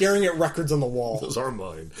 I'm staring at records on the wall. Those are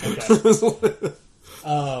mine. Okay.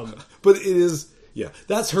 But it is,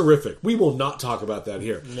 that's horrific. We will not talk about that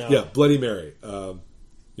here. No. Yeah, Bloody Mary.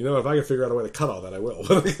 If I can figure out a way to cut all that, I will.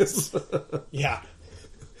 Yeah.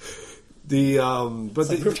 But we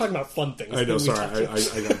were talking about fun things. I know. Sorry,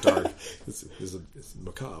 I got dark. It's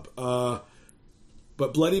macabre.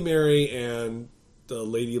 But Bloody Mary and the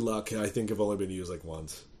Lady Luck, I think, have only been used like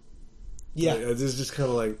once. Yeah, it's just kind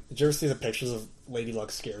of like. Did you ever see the pictures of Lady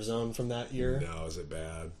Luck's Scare Zone from that year? No, is it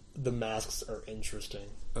bad? The masks are interesting.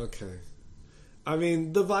 Okay, I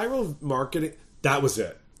mean the viral marketing. That was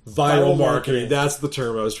it. Viral marketing. That's the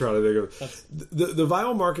term I was trying to think of. The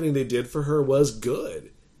viral marketing they did for her was good.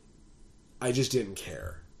 I just didn't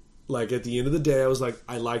care. Like, at the end of the day, I was like,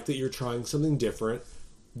 I like that you're trying something different.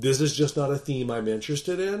 This is just not a theme I'm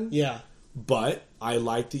interested in. Yeah. But I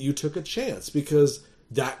like that you took a chance because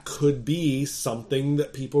that could be something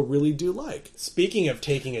that people really do like. Speaking of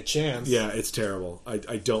taking a chance. Yeah, it's terrible. I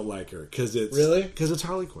don't like her because it's... Really? Because it's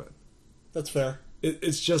Harley Quinn. That's fair.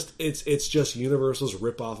 It's just Universal's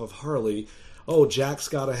ripoff of Harley. Oh, Jack's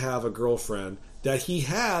got to have a girlfriend that he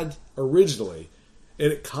had originally.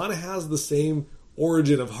 And it kind of has the same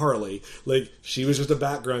origin of Harley. Like, she was just a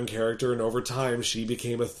background character, and over time, she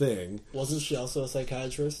became a thing. Wasn't she also a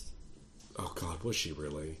psychiatrist? Oh, God, was she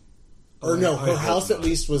really? Or no, her house at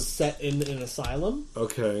least was set in an asylum.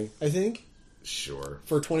 Okay. I think. Sure.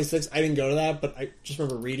 For 26. I didn't go to that, but I just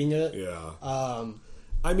remember reading it. Yeah.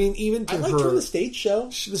 I mean, even to I liked her in the stage show.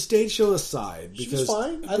 The stage show aside. Because, she was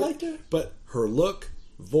fine. I liked her. But her look,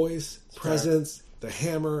 voice, presence... The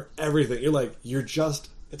hammer, everything. You're like,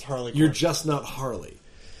 it's Harley Quinn. You're just not Harley.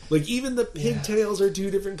 Like, even the pigtails are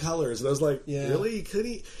two different colors. And I was like, really?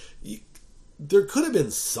 There could have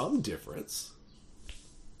been some difference.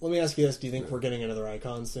 Let me ask you this. Do you think we're getting another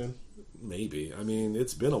Icon soon? Maybe. I mean,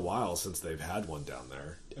 it's been a while since they've had one down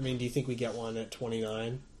there. I mean, do you think we get one at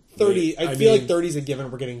 29? 30. I feel like 30 is a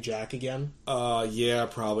given. We're getting Jack again. Yeah,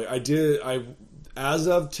 probably. As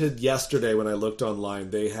of to yesterday when I looked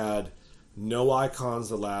online, they had... no Icons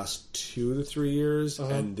the last 2 to 3 years,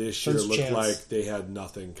 and this year looked like they had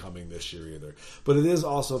nothing coming this year either. But it is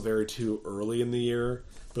also very too early in the year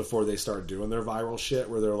before they start doing their viral shit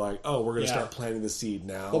where they're like, oh, we're going to start planting the seed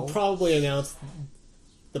now. They'll probably announce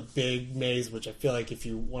the big maze, which I feel like if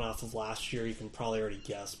you went off of last year, you can probably already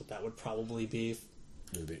guess what that would probably be.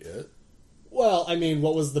 Maybe it? Well, I mean,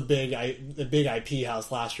 what was the big IP house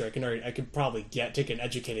last year? I could probably take an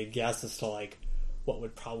educated guess as to like what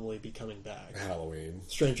would probably be coming back. Halloween.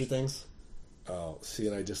 Stranger Things. Oh, see,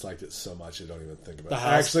 and I disliked it so much I don't even think about it.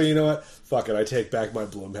 Actually, you know what? Fuck it. I take back my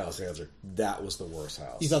Blumhouse answer. That was the worst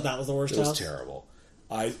house. You thought that was the worst house? It was terrible.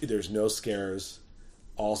 There's no scares.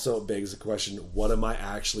 Also, it begs the question, what am I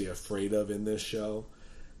actually afraid of in this show?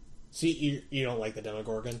 See, you don't like the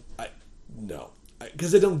Demogorgon? No.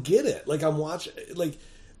 Because I don't get it. Like, I'm watching... Like,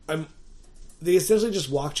 they essentially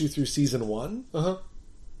just walked you through season 1. Uh-huh.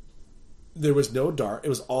 There was no dark. It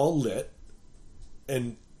was all lit.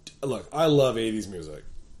 And look, I love 80s music.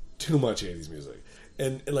 Too much 80s music.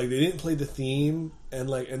 And like they didn't play the theme and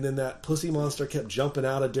then that pussy monster kept jumping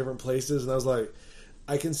out of different places and I was like,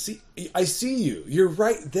 I see you. You're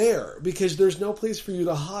right there because there's no place for you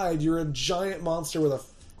to hide. You're a giant monster with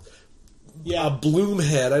a bloom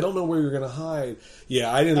head. I don't know where you're going to hide.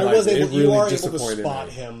 Yeah, I didn't like it. It really disappointed me. Spot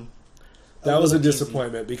him. That was a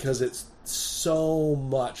disappointment because it's so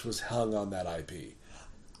much was hung on that IP.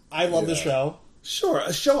 I love the show. Sure,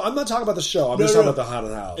 a show. I'm not talking about the show. I'm just talking about the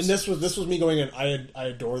haunted house. And this was me going in. I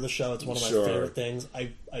adore the show. It's one of my favorite things.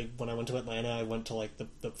 I when I went to Atlanta, I went to like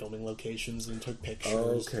the filming locations and took pictures.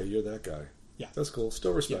 Oh, okay, you're that guy. Yeah, that's cool.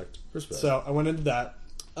 Still respect. Yeah. Respect. So I went into that.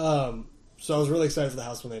 So I was really excited for the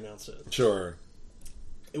house when they announced it. Sure.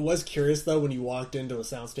 It was curious though when you walked into a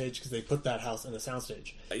soundstage because they put that house in a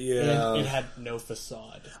soundstage. Yeah, and it had no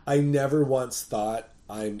facade. I never once thought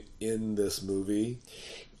I'm in this movie.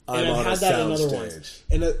 And I've had that in other ones.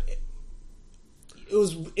 And it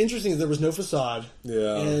was interesting. There was no facade.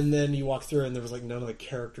 Yeah. And then you walk through, and there was like none of the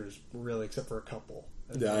characters really, except for a couple.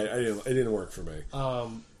 Yeah, it didn't work for me.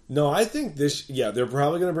 No, I think this. Yeah, they're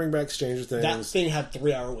probably going to bring back Stranger Things. That thing had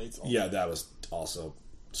 3-hour waits. Yeah, that was also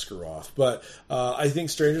screw off. But I think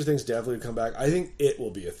Stranger Things definitely come back. I think it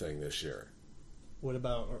will be a thing this year. What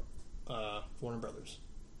about Warner Brothers?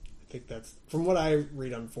 I think that's from what I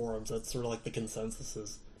read on forums. That's sort of like the consensus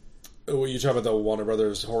is. Oh, you talking about the Warner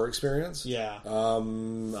Brothers Horror Experience? Yeah.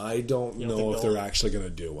 I don't know if they're actually going to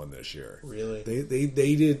do one this year. Really?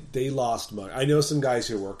 They lost money. I know some guys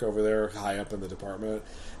who work over there high up in the department,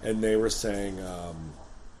 and they were saying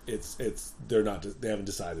they haven't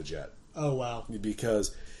decided yet. Oh wow!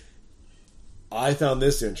 Because I found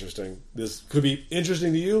this interesting. This could be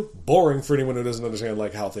interesting to you, boring for anyone who doesn't understand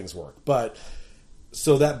like how things work. But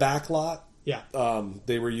so that back lot, yeah,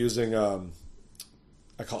 they were using.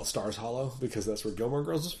 I call it Stars Hollow because that's where Gilmore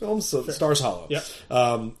Girls was filmed. So sure. Stars Hollow. Yep.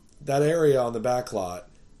 That area on the back lot,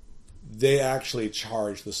 they actually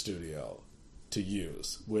charged the studio to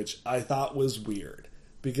use, which I thought was weird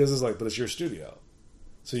because it's like, but it's your studio.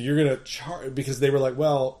 So you're going to charge, because they were like,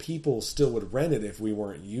 well, people still would rent it if we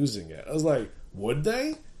weren't using it. I was like, would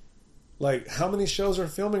they? Like, how many shows are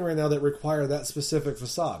filming right now that require that specific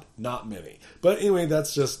facade? Not many. But anyway,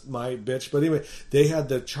 that's just my bitch. But anyway, they had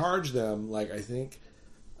to charge them, like, I think,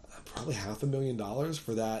 probably $500,000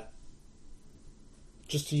 for that.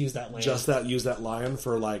 Just to use that land. Use that land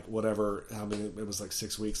for, like, whatever, how many, it was like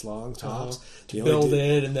 6 weeks long, tops. To build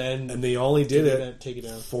it, and then... And they only did it take it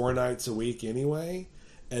down 4 nights a week anyway.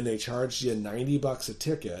 And they charged you $90 a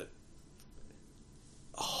ticket.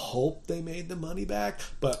 Hope they made the money back,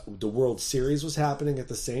 but the World Series was happening at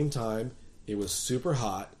the same time. It was super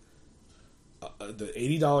hot. The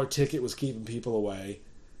 $80 ticket was keeping people away,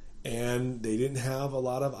 and they didn't have a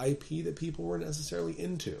lot of IP that people were necessarily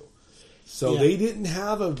into. So they didn't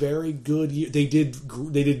have a very good year. They did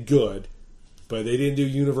good, but they didn't do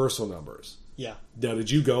Universal numbers. Yeah. Now, did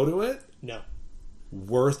you go to it? No.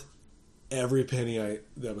 Worth every penny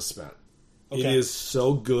that was spent. Okay. It is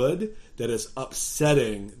so good that it's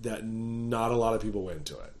upsetting that not a lot of people went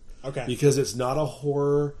to it. Okay. Because it's not a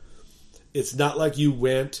horror. It's not like you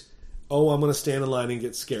went, oh, I'm going to stand in line and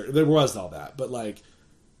get scared. There was all that. But, like,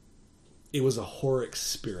 it was a horror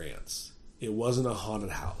experience. It wasn't a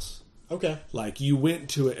haunted house. Okay. Like, you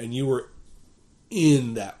went to it and you were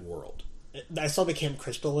in that world. I saw the Camp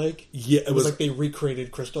Crystal Lake. Yeah, it was like they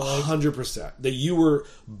recreated Crystal Lake. 100%. That you were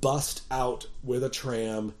bussed out with a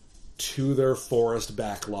tram to their forest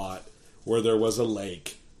back lot where there was a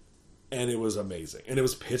lake, and it was amazing. And it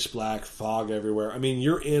was pitch black, fog everywhere. I mean,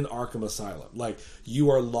 you're in Arkham Asylum. Like,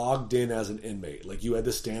 you are logged in as an inmate. Like, you had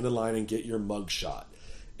to stand in line and get your mug shot.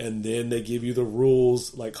 And then they give you the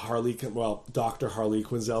rules, like Dr. Harley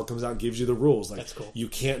Quinzel comes out and gives you the rules. Like, that's cool. You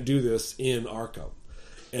can't do this in Arkham.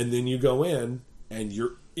 And then you go in, and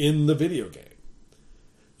you're in the video game.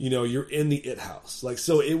 You know, you're in the It house. Like,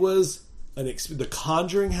 so it was the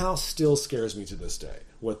Conjuring house still scares me to this day,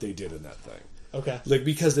 what they did in that thing. Okay. Like,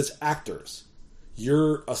 because it's actors.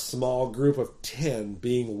 You're a small group of 10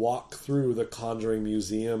 being walked through the Conjuring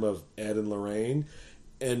Museum of Ed and Lorraine,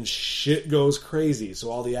 and shit goes crazy. So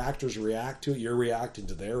all the actors react to it. You're reacting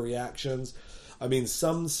to their reactions. I mean,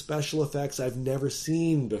 some special effects I've never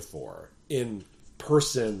seen before in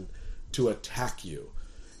person to attack you.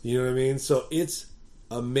 You know what I mean? So it's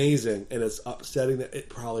amazing, and it's upsetting that it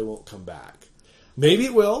probably won't come back. Maybe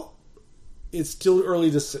it will. It's still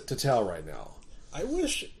early to tell right now. I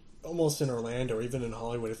wish almost in Orlando or even in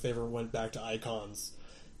Hollywood, if they ever went back to Icons,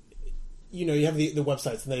 you know, you have the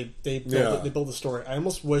websites and they build the story. I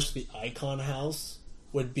almost wish the Icon house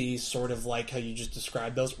would be sort of like how you just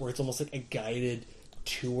described those, where it's almost like a guided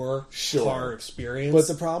tour car experience. But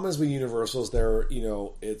the problem is with Universal's,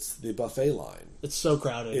 it's the buffet line. It's so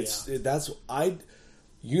crowded.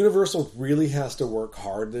 Universal really has to work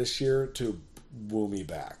hard this year to woo me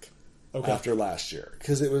back after last year,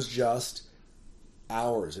 because it was just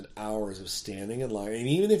hours and hours of standing in line. And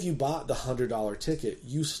even if you bought the $100 ticket,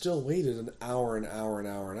 you still waited an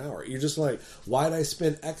hour. You're just like, why'd I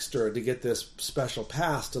spend extra to get this special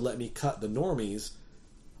pass to let me cut the normies?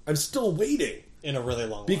 I'm still waiting. In a really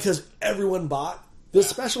long line. Because everyone bought the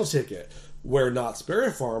special ticket. Where Knott's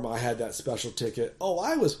Berry Farm, I had that special ticket. Oh,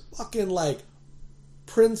 I was fucking like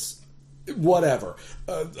Prince whatever.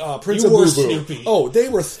 Prince of Boo-Boo. Oh, they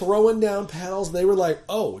were throwing down paddles. They were like,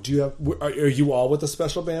 oh, are you all with the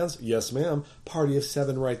special bands? Yes, ma'am. Party of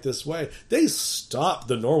 7 right this way. They stopped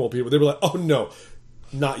the normal people. They were like, oh, no.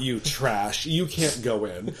 Not you, trash. You can't go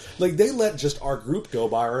in. Like, they let just our group go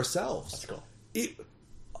by ourselves. That's cool.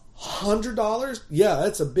 $100? Yeah,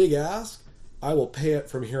 that's a big ask. I will pay it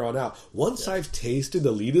from here on out. Once I've tasted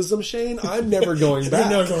elitism, Shane, I'm never going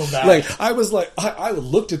back. You're never going back. Like, I was like, I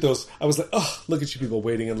looked at those. I was like, oh, look at you people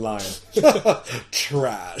waiting in line.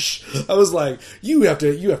 Trash. I was like, you have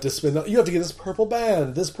to get this purple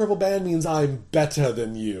band. This purple band means I'm better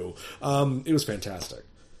than you. It was fantastic.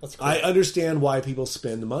 That's cool. I understand why people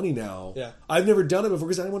spend money now. Yeah. I've never done it before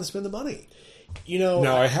because I didn't want to spend the money.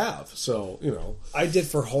 Now I have. So, I did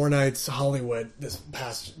for Horror Nights Hollywood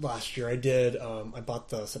last year. I did. I bought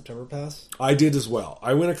the September pass. I did as well.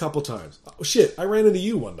 I went a couple times. Oh, shit, I ran into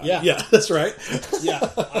you one night. Yeah, that's right. Yeah,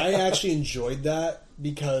 I actually enjoyed that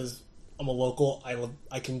because I'm a local.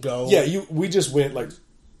 I can go. Yeah, we just went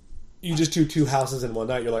you just do 2 houses in one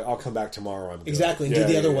night. You're like, I'll come back tomorrow. Exactly. And do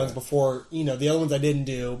the other ones before. The other ones I didn't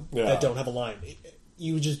do that don't have a line.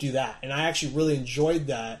 You would just do that, and I actually really enjoyed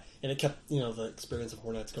that. And it kept, the experience of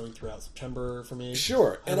Horror Nights going throughout September for me.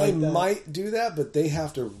 Sure. I might do that, but they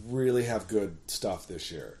have to really have good stuff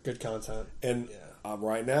this year. Good content. And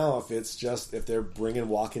right now, if they're bringing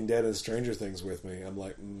Walking Dead and Stranger Things with me, I'm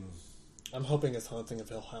like, I'm hoping it's Haunting of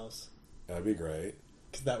Hill House. That'd be great.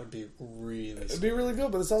 Because that would be really sweet. It'd be really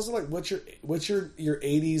good, but it's also like, what's your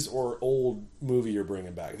 80s or old movie you're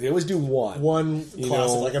bringing back? They always do one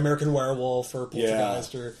classic, like American Werewolf or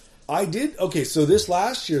Poltergeist or... I did. Okay, so this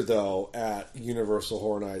last year, though, at Universal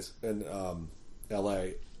Horror Nights in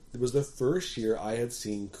L.A., it was the first year I had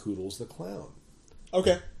seen Koodles the Clown.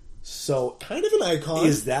 Okay. So... kind of an icon.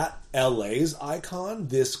 Is that L.A.'s icon?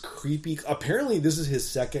 This creepy... Apparently, this is his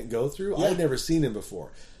second go-through. Yeah. I had never seen him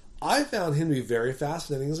before. I found him to be very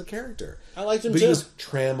fascinating as a character. I liked him, but too. He was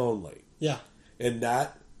tram only. Yeah. And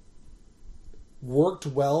that worked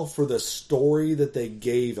well for the story that they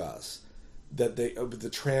gave us. That the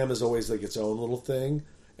tram is always like its own little thing,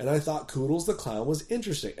 and I thought Koodles the Clown was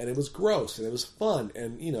interesting, and it was gross, and it was fun,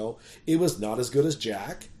 and it was not as good as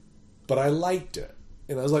Jack, but I liked it,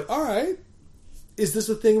 and I was like, all right, is this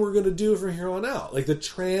a thing we're going to do from here on out? Like the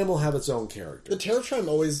tram will have its own character. The Terror Tram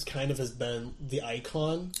always kind of has been the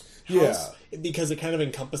icon house, because it kind of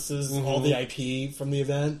encompasses all the IP from the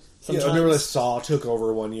event. Sometimes. Yeah, I remember that Saw took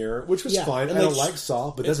over one year, which was fine. And I don't like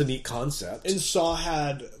Saw, but that's a neat concept. And Saw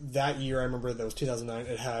had, that year, I remember that was 2009,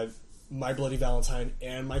 it had My Bloody Valentine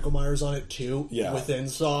and Michael Myers on it too, within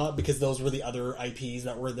Saw, because those were the other IPs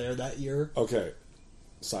that were there that year. Okay,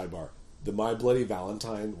 sidebar. The My Bloody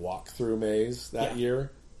Valentine walkthrough maze that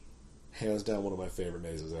year, hands down one of my favorite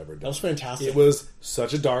mazes ever done. That was fantastic. It was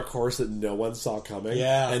such a dark horse that no one saw coming.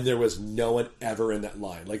 Yeah. And there was no one ever in that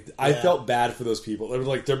line. Like, I felt bad for those people. They were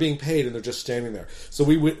like, they're being paid and they're just standing there. So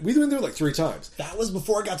we went there like 3 times. That was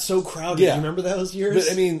before it got so crowded. Yeah. You remember those years?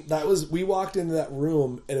 But I mean, we walked into that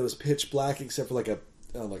room and it was pitch black except for like a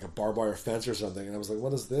barbed wire fence or something. And I was like,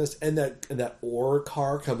 what is this? And that ore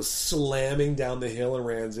car comes slamming down the hill and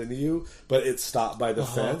rams into you, but it's stopped by the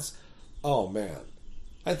fence. Oh, man.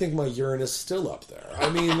 I think my urine is still up there.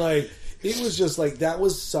 I mean, like, it was just like, that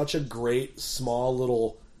was such a great, small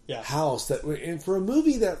little house that, and for a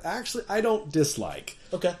movie that actually I don't dislike.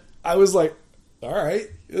 Okay. I was like, all right,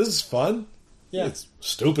 this is fun. Yeah. It's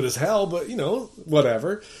stupid as hell, but,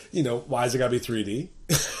 whatever. Why has it got to be 3D?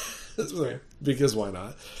 Because why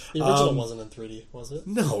not? The original wasn't in 3D, was it?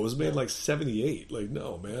 No, it was made like 78. Like,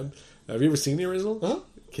 no, man. Have you ever seen the original? Huh?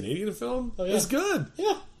 Canadian film? Oh, yeah. It's good.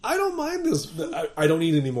 Yeah. I don't mind this. I don't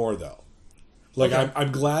need any more, though. Like, okay.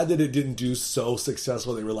 I'm glad that it didn't do so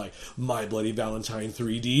successful. They were like, My Bloody Valentine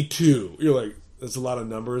 3D 2. You're like, that's a lot of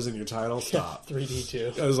numbers in your title. Stop.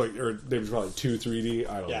 3D 2. I was like, or maybe probably 2 3D.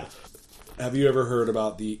 I don't know. Yeah. Have you ever heard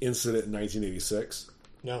about the incident in 1986?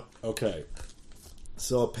 No. Okay.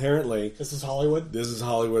 So apparently... This is Hollywood? This is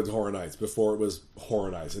Hollywood Horror Nights, before it was Horror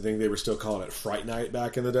Nights. I think they were still calling it Fright Night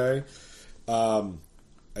back in the day.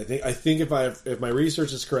 I think if my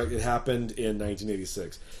research is correct, it happened in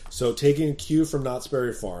 1986. So taking a cue from Knott's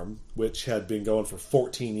Berry Farm, which had been going for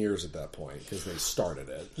 14 years at that point, because they started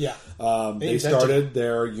it. Yeah. They started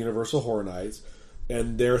their Universal Horror Nights,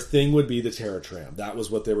 and their thing would be the Terror Tram. That was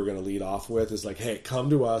what they were going to lead off with, is like, hey, come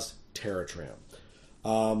to us, Terror Tram.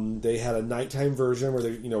 They had a nighttime version where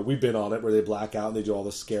they, we've been on it, where they black out and they do all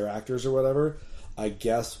the scare actors or whatever. I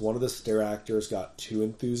guess one of the scare actors got too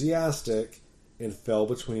enthusiastic and fell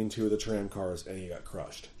between 2 of the tram cars, and he got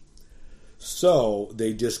crushed. So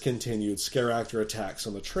they discontinued scare actor attacks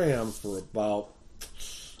on the tram for about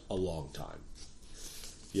a long time.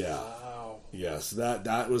 Yeah. Wow. Yes,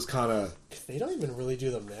 that was kind of... They don't even really do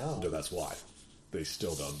them now. No, that's why. They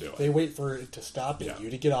still don't do it. They wait for it to stop and you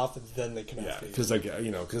to get off, and then they can. Yeah,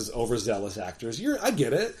 because overzealous actors. I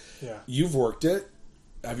get it. Yeah, you've worked it.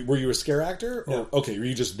 Were you a scare actor? Or, okay, were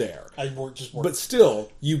you just there? I just worked. But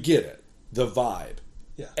still, you get it. The vibe.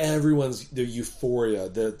 Yeah. Everyone's, the euphoria,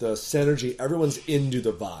 the synergy, everyone's into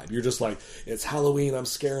the vibe. You're just like, it's Halloween, I'm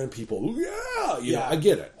scaring people. Yeah! You know, I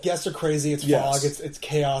get it. Guests are crazy, it's fog, it's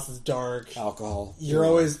chaos, it's dark. Alcohol. You're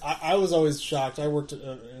always, I was always shocked. I worked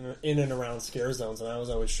in and around scare zones, and I was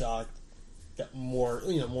always shocked that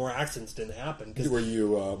more accidents didn't happen. What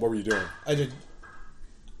were you doing?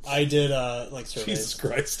 I did like surveys. Jesus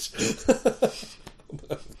Christ.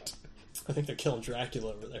 I think they're killing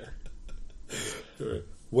Dracula over there.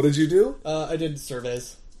 What did you do? I did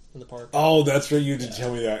surveys in the park. Oh, that's right. You did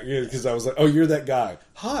tell me that. Because I was like, oh, you're that guy.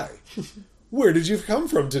 Hi. Where did you come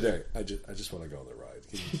from today? I just want to go on the ride.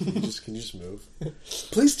 Can you just move?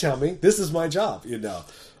 Please tell me. This is my job, you know.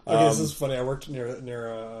 Okay, this is funny. I worked near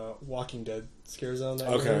a Walking Dead scare zone that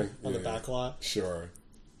year on the back lot. Sure.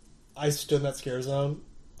 I stood in that scare zone.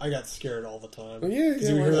 I got scared all the time. Oh, yeah,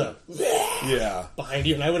 you would hear that yeah behind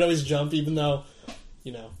you, and I would always jump, even though,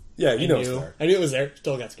 you know. Yeah, you know it's there. I knew it was there.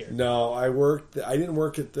 Still got scared. No, I didn't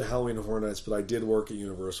work at the Halloween Horror Nights, but I did work at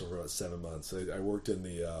Universal for about 7 months. I worked in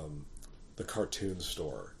the cartoon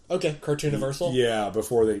store. Okay, Cartooniversal? Yeah,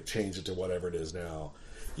 before they changed it to whatever it is now.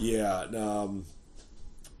 Yeah,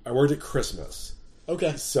 I worked at Christmas.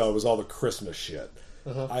 Okay. So it was all the Christmas shit.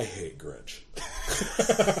 Uh-huh. I hate Grinch.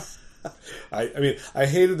 I mean, I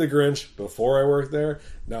hated the Grinch before I worked there.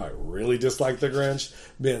 Now I really dislike the Grinch.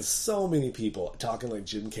 Man, so many people talking like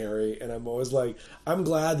Jim Carrey, and I'm always like, I'm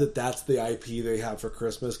glad that that's the IP they have for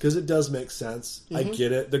Christmas, because it does make sense. Mm-hmm. I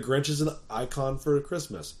get it. The Grinch is an icon for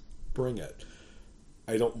Christmas. Bring it.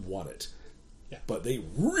 I don't want it. Yeah. But they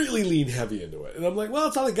really lean heavy into it. And I'm like, well,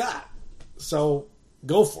 that's all I got. So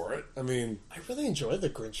go for it. I mean, I really enjoyed the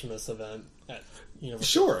Grinchmas event at Universal.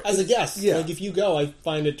 Sure. As a guest. Yeah. Like, if you go, I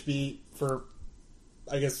find it to be for,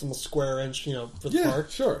 I guess, almost square inch, for the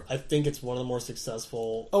park. Sure. I think it's one of the more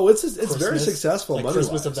successful. Oh, it's very successful, like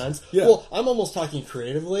Christmas events. Yeah. Well, I'm almost talking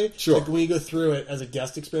creatively. Sure. Like, when you go through it as a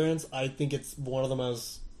guest experience, I think it's one of the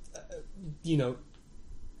most,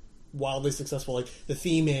 wildly successful. Like the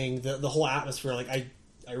theming, the whole atmosphere. Like I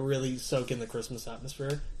really soak in the Christmas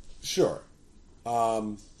atmosphere. Sure.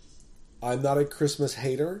 I'm not a Christmas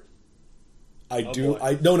hater.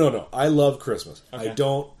 No. I love Christmas. Okay. I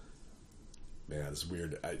don't. Man, it's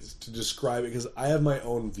weird to describe it, because I have my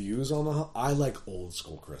own views on I like old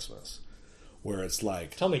school Christmas, where it's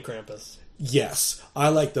like, tell me Krampus. Yes, I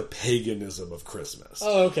like the paganism of Christmas.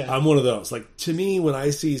 Oh, okay. I'm one of those. Like, to me, when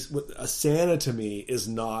I see a Santa, to me is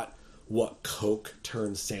not what Coke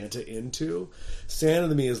turned Santa into. Santa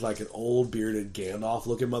to me is like an old bearded Gandalf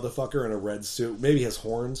looking motherfucker in a red suit. Maybe has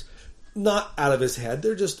horns. Not out of his head.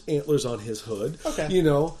 They're just antlers on his hood. Okay.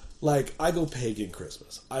 Like, I go pagan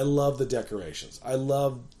Christmas. I love the decorations. I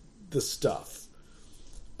love the stuff.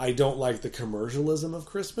 I don't like the commercialism of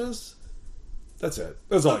Christmas. That's it.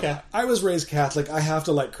 That's all. Okay. I was raised Catholic. I have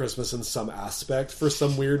to like Christmas in some aspect for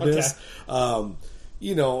some weirdness. Okay.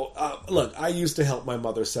 Look, I used to help my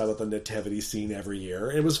mother set up the nativity scene every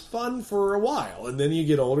year. It was fun for a while. And then you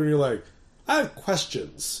get older and you're like, I have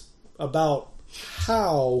questions about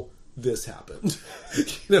how this happened.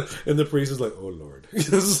 And the priest is like, oh Lord.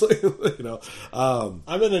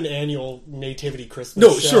 I'm in an annual nativity Christmas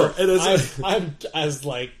No, show. sure. It is. I'm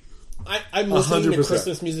listening to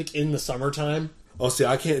Christmas music in the summertime. Oh, see,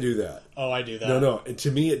 I can't do that. Oh, I do that. No. And to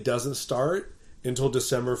me, it doesn't start until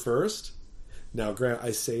December 1st. Now, Grant,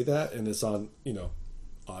 I say that, and it's on,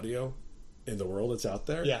 audio in the world. It's out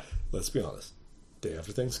there. Yeah. Let's be honest. Day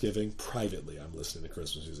after Thanksgiving, privately, I'm listening to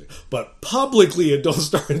Christmas music. But publicly, it don't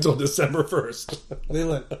start until December 1st.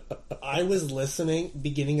 Leland, I was listening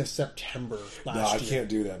beginning of September last year. No, I can't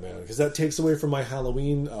do that, man, because that takes away from my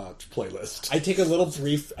Halloween playlist. I take a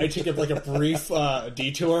brief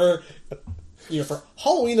detour. For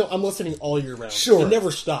Halloween, though, I'm listening all year round. Sure. It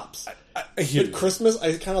never stops. I hear But Christmas,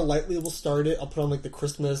 I kind of lightly will start it. I'll put on like the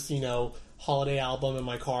Christmas, holiday album in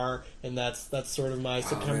my car, and that's sort of my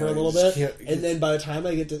September a little bit. And then by the time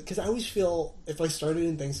I get to, because I always feel if I started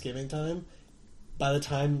in Thanksgiving time, by the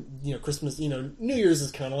time Christmas, New Year's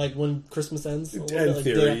is kind of like when Christmas ends. In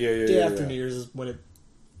theory, day after New Year's is when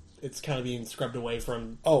it's kind of being scrubbed away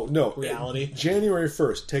from reality. January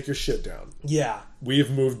 1st, take your shit down. Yeah.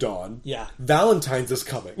 We've moved on. Yeah. Valentine's is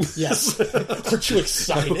coming. Yes. Aren't you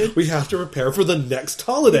excited? We have to prepare for the next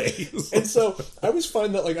holidays. And so I always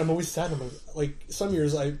find that I'm always sad. I'm like some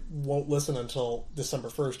years I won't listen until December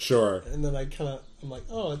 1st. Sure. And then I'm like,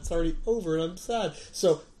 oh, it's already over and I'm sad.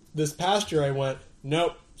 So this past year I went,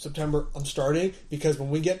 nope, September I'm starting, because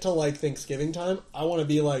when we get to Thanksgiving time, I want to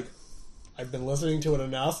be like, I've been listening to it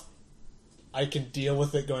enough. I can deal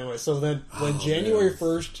with it going away. So then when January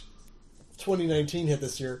 1st, 2019 hit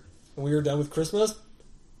this year, and we were done with Christmas,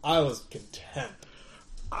 I was content.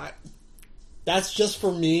 That's just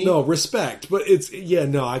for me. No, respect. But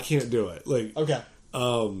I can't do it. Okay.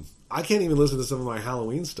 I can't even listen to some of my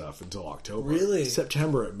Halloween stuff until October. Really?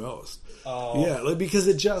 September at most. Oh. Yeah, because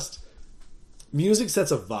music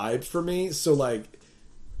sets a vibe for me, so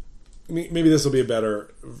maybe this will be a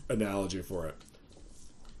better analogy for it.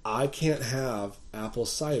 I can't have apple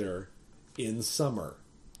cider in summer.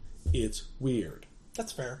 It's weird.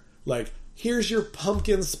 That's fair. Like, here's your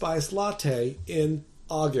pumpkin spice latte in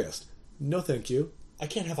August. No, thank you. I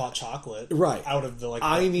can't have hot chocolate. Right. Out of the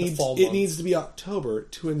the fall months. It needs to be October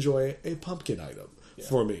to enjoy a pumpkin item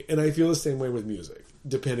for me. And I feel the same way with music,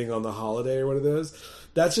 depending on the holiday or what it is.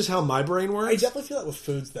 That's just how my brain works. I definitely feel that with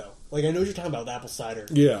foods, though. Like, I know what you're talking about with apple cider.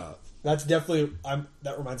 Yeah. That's definitely...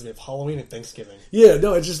 that reminds me of Halloween and Thanksgiving. Yeah,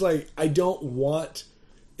 no, it's just like, I don't want...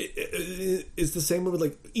 It's the same with,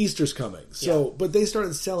 like, Easter's coming. So, but they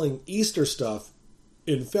started selling Easter stuff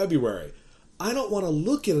in February. I don't want to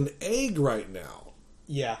look at an egg right now.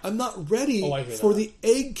 Yeah. I'm not ready for that. The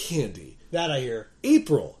egg candy. That I hear.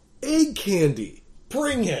 April. Egg candy.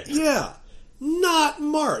 Bring it. Yeah. Not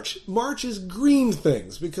March. March is green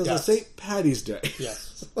things because of St. Patty's Day.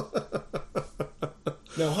 Yes.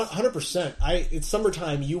 No, 100%. It's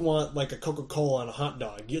summertime. You want like a Coca-Cola and a hot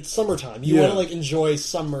dog. It's summertime. You want to like enjoy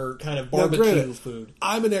summer kind of barbecue food.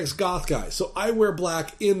 I'm an ex-goth guy, so I wear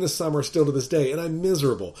black in the summer still to this day, and I'm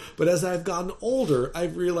miserable. But as I've gotten older,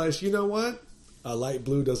 I've realized, you know what? A light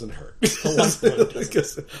blue doesn't hurt. A light blue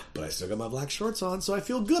doesn't. But I still got my black shorts on, so I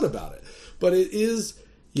feel good about it. But it is,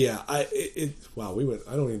 wow, we went,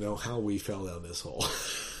 I don't even know how we fell down this hole.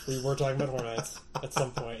 We were talking about Hornites at some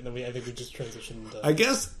point, and then I think we just transitioned. I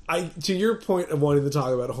guess, to your point of wanting to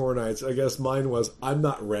talk about Hornites, I guess mine was, I'm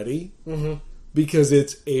not ready because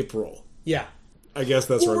it's April. Yeah. I guess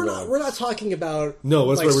that's where I'm going. We're not talking about that's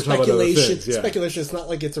why we're talking about other things. Yeah. Speculation. It's not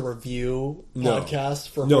like it's a review podcast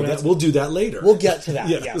for no. Hornets. We'll do that later. We'll get to that.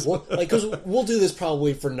 Yes. Yeah, because we'll do this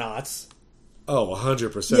probably for Knots. Oh,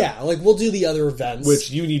 100%. Yeah, like we'll do the other events, which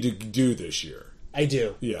you need to do this year. I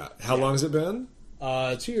do. Yeah. How long has it been?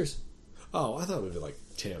 2 years. Oh, I thought it would be like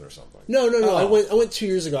 10 or something. No. Oh. I went 2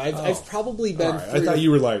 years ago. I've probably been. Right. I thought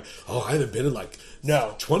you were like, I haven't been in like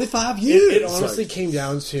 25 years. It honestly came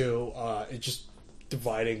down to it just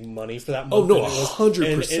dividing money for that month. Oh no,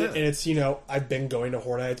 100%. And it's I've been going to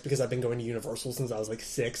Hornites because I've been going to Universal since I was like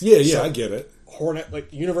 6. Yeah, so I get it.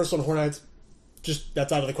 Universal and Hornites, just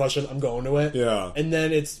that's out of the question. I'm going to it. Yeah, and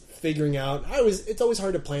then it's figuring out. It's always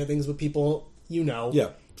hard to plan things with people.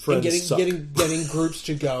 Yeah. And getting groups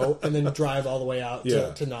to go and then drive all the way out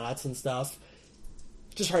to Knots and stuff.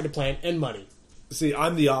 Just hard to plan, and money. See,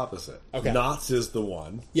 I'm the opposite. Okay. Knots is the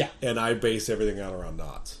one. Yeah. And I base everything out around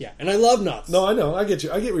Knots. Yeah, and I love Knots. No, I know. I get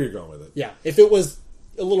you. I get where you're going with it. Yeah. If it was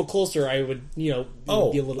a little closer, I would, be a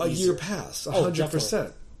little easier. Year past,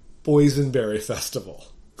 100%. Boysenberry Festival.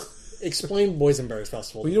 Explain Boysenberry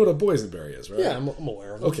Festival. Well, you know what a boysenberry is, right? Yeah, I'm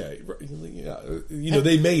aware of it. Okay. Yeah.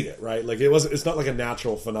 They made it, right? Like it's not like a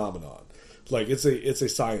natural phenomenon. Like it's a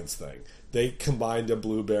science thing. They combined a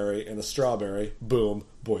blueberry and a strawberry. Boom,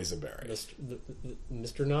 boysenberry.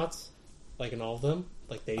 Mr. Knots, like in all of them,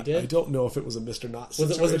 like they did. I don't know if it was a Mr. Knots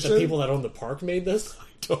situation. Was it the people that owned the park made this? I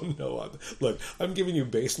don't know. Look, I'm giving you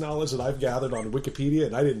base knowledge that I've gathered on Wikipedia,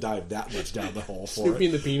 and I didn't dive that much down the hole for Snoopy it.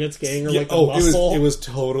 and the Peanuts gang, or like the muscle. It was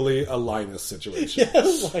totally a Linus situation. Yeah,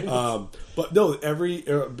 Linus. But no,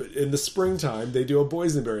 in the springtime they do a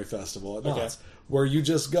boysenberry festival at Knott's, where you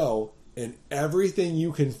just go. And everything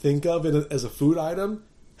you can think of as a food item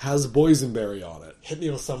has boysenberry on it. Hit me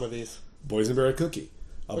with some of these. Boysenberry cookie.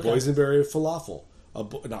 Boysenberry falafel.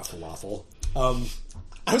 Not falafel.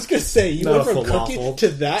 I was going to say, you went from cookie to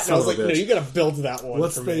that, and I was like, no, you got to build that one.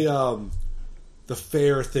 What's the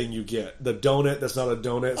fair thing you get? The donut that's not a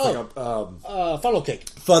donut. It's like a... funnel cake.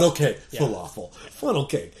 Funnel cake. Yeah. Falafel. Funnel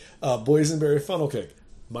cake. Boysenberry funnel cake.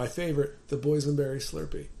 My favorite, the boysenberry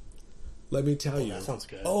Slurpee. Let me tell you. That sounds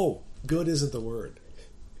good. Oh, good isn't the word.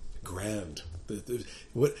 Grand.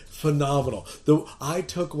 What phenomenal. I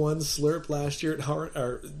took one slurp last year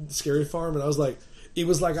at Scary Farm, and I was like, it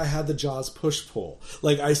was like I had the Jaws push-pull.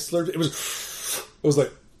 Like, I slurped it. It was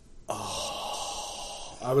like,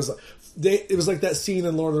 oh. I was like... it was like that scene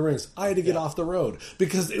in Lord of the Rings. I had to get off the road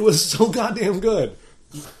because it was so goddamn good.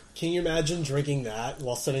 Can you imagine drinking that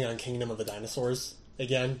while sitting on Kingdom of the Dinosaurs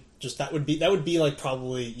again? Just that would be like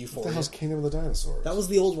probably Euphoria. What the hell's Kingdom of the Dinosaurs? That was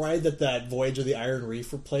the old ride that Voyage of the Iron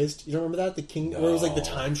Reef replaced. You don't remember that? Where it was like the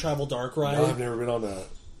time travel dark ride. No, I've never been on that.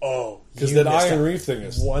 Oh, because that Iron Reef thing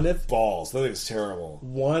is balls. That thing's terrible.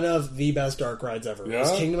 One of the best dark rides ever. Yeah? It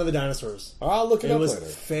was Kingdom of the Dinosaurs. I'll look it up later. It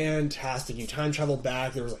was fantastic. You time traveled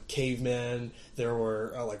back. There was like cavemen. There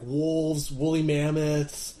were like wolves, woolly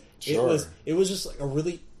mammoths. Sure. It was just like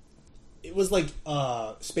it was like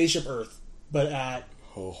Spaceship Earth, but at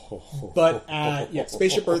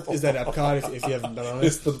Spaceship Earth is at Epcot if you haven't been on it.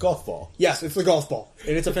 It's the golf ball. Yes, it's the golf ball,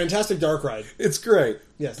 and it's a fantastic dark ride. It's great.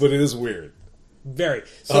 Yes, but it is weird. Very.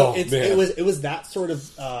 So it was that sort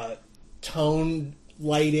of tone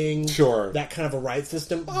lighting, Sure, that kind of a ride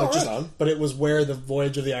system. Oh, but it was where the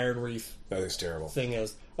Voyage of the Iron Reef that thing's terrible. thing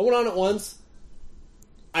is. I went on it once.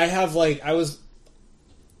 I was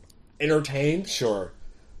entertained. Sure.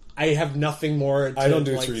 I have nothing more to, I don't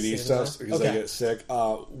do like, 3D say stuff to because I get sick.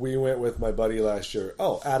 We went with my buddy last year.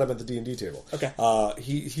 Oh, Adam at the D&D table. Okay.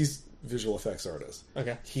 He's visual effects artist.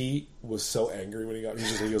 Okay. He was so angry when he got.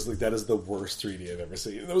 He goes like, "That is the worst 3D I've ever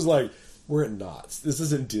seen." And it was like, "We're at knots. This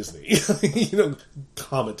isn't Disney."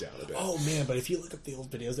 Calm it down a bit. Oh man, but if you look up the old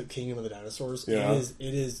videos of Kingdom of the Dinosaurs, Yeah. it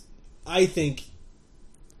is. I think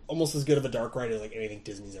almost as good of a dark ride as like anything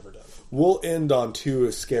Disney's ever done. We'll end on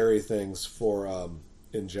two scary things for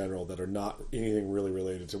in general that are not anything really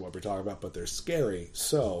related to what we're talking about, but they're scary.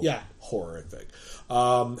 So Yeah. horrific.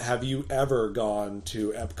 Have you ever gone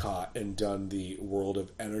to Epcot and done the World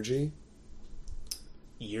of Energy?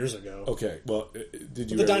 Years ago. Okay, well,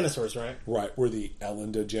 did you The ever- dinosaurs, right? Right, were the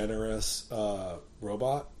Ellen DeGeneres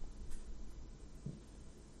robot?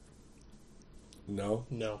 No?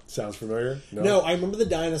 No. Sounds familiar? No, I remember the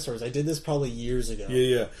dinosaurs. I did this probably years ago.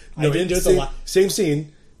 Yeah. I didn't do it the same, la- same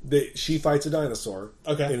scene. She fights a dinosaur.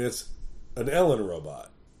 Okay. And it's an Ellen robot.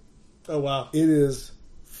 Oh wow. It is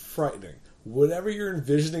frightening. Whatever you're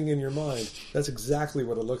envisioning in your mind, that's exactly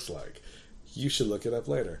what it looks like. You should look it up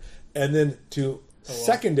later. And then to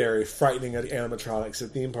secondary frightening animatronics at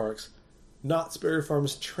theme parks, Knott's Berry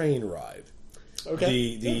Farm's train ride.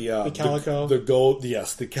 Okay. The Calico. the gold,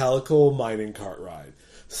 yes, the Calico mining cart ride.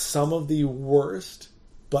 Some of the worst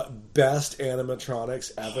but best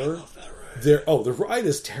animatronics ever. I love that ride. The ride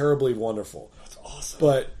is terribly wonderful. That's awesome.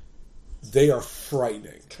 But they are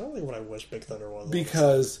frightening Kind of like what I wish Big Thunder was.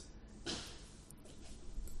 because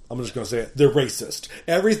I'm just going to say it, they're racist.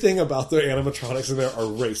 Everything about the animatronics in there are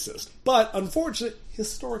racist. But unfortunately,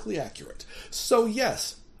 historically accurate. So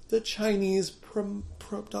yes, the Chinese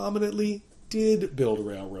predominantly did build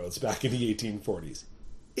railroads back in the 1840s.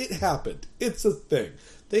 It happened. It's a thing.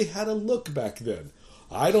 They had a look back then.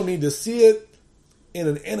 I don't need to see it in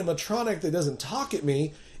an animatronic that doesn't talk at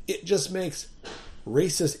me. It just makes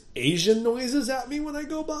racist Asian noises at me when I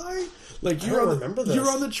go by. Like you're on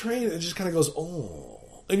the train and it just kind of goes, oh.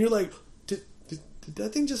 And you're like, did that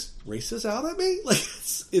thing just racist out at me? Like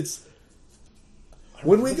it's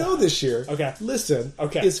when we go this year, Okay. listen,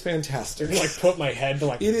 Okay. it's fantastic. like put my head to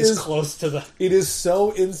like It as is- close to the. It is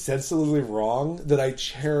so insensibly wrong that I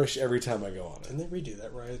cherish every time I go on it. Didn't they redo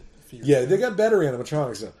that right? A few years Yeah, ago? they got better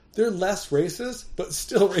animatronics now. They're less racist, but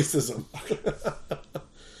still racism.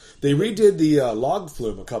 They redid the log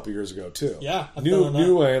flume a couple years ago too. Yeah, I've new done that.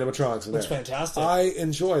 new animatronics in Looks there. fantastic. I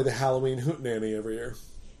enjoy the Halloween Hootenanny every year.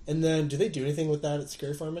 And then, do they do anything with that at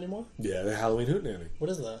Scary Farm anymore? Yeah, the Halloween Hootenanny. What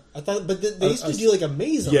is that? I thought, but they used to do like a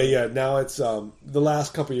maze. On Yeah. Now it's the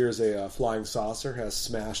last couple years a flying saucer has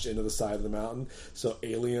smashed into the side of the mountain, so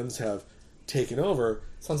aliens have taken over,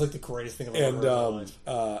 Sounds like the greatest thing I've ever heard in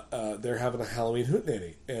my life. they're having a Halloween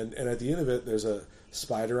Hootenanny, and at the end of it, there's a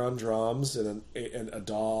spider on drums and a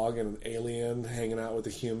dog and an alien hanging out with the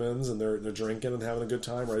humans, and they're drinking and having a good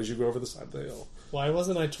time right as you go over the side of the hill. Why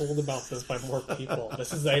wasn't I told about this by more people?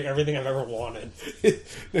 This is like everything I've ever wanted.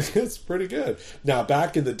 It's pretty good. Now,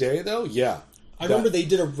 back in the day, though, yeah. I remember they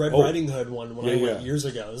did a Red Riding Hood one when I went yeah. years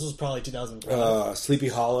ago. This was probably 2012. Sleepy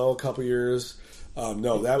Hollow a couple years.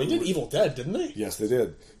 No, that They did Evil Dead, didn't they? Yes, they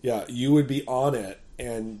did. Yeah, you would be on it,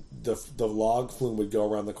 and the log flume would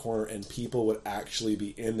go around the corner, and people would actually be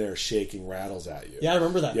in there shaking rattles at you. Yeah, I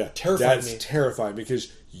remember that. Yeah, Terrified that's me. terrifying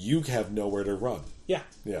because you have nowhere to run. Yeah.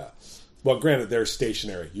 Yeah. Well, granted, they're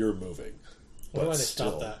stationary. You're moving. Why But did they still.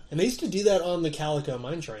 stop that? And they used to do that on the Calico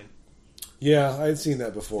Mine Train. Yeah, I had seen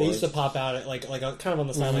that before. They used to pop out at like kind of on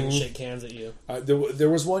the side, and shake hands at you. There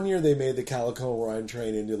was one year they made the Calico Mine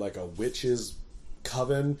Train into like a witch's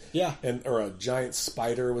coven. Yeah. or a giant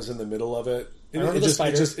spider was in the middle of it. remember it the just,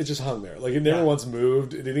 spider. It just hung there. Like it never Yeah. once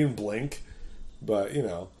moved. It didn't even blink. But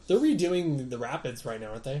They're redoing the rapids right now,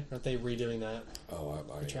 aren't they? Aren't they redoing that? Oh,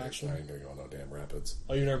 I Attraction. ain't gonna go on no damn rapids.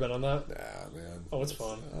 Oh, you've never been on that? Nah, man. Oh, it's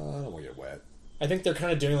fun. I don't want to get wet. I think they're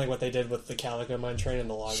kind of doing like what they did with the Calico Mine Train and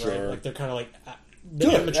the log Sure. ride. Like they're kind of like the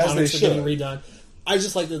Good, as they animatronics are getting should. redone. I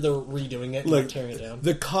just like that they're redoing it, Like not tearing it down.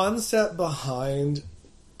 the concept behind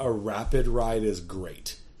a rapid ride is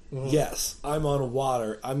great. Yes, I'm on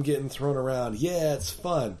water. I'm getting thrown around. Yeah, it's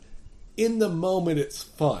fun. In the moment, it's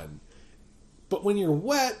fun. But when you're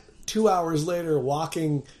wet, 2 hours later,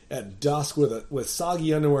 walking at dusk with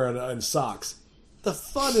soggy underwear and socks, the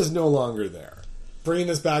fun is no longer there. Bringing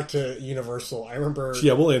this back to Universal, I remember.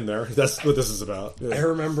 Yeah, we'll end there. That's what this is about. Yeah. I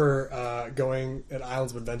remember going at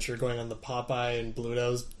Islands of Adventure, going on the Popeye and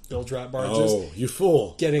Bluto's bilge rat barges, Oh, you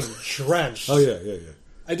fool. getting drenched. Oh, yeah.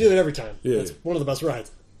 I do it every time. Yeah, It's one of the best rides.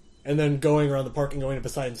 And then going around the park and going to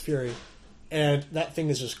Poseidon's Fury, and that thing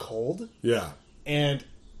is just cold. Yeah. And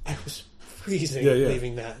I was freezing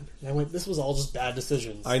leaving that. And I went, this was all just bad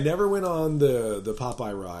decisions. I never went on the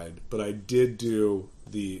Popeye ride, but I did do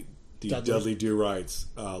the Dudley Do-Right's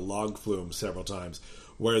log flume several times,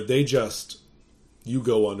 where you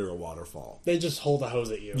go under a waterfall. They just hold a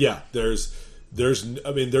hose at you. Yeah, there's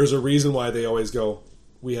a reason why they always go,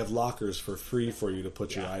 we have lockers for free for you to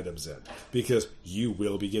put your items in, because you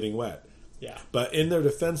will be getting wet. Yeah. But in their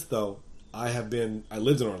defense, though, I lived in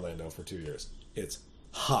Orlando for 2 years. It's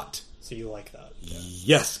hot. So you like that. Yeah.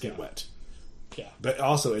 Yes, get wet. Yeah. But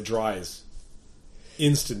also it dries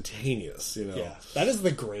instantaneous, Yeah. That is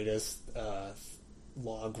the greatest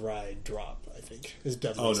log ride drop, I think, is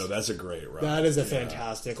Dudley's. Oh, no, that's a great ride. That is a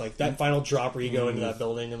fantastic, like, that final drop where you go into that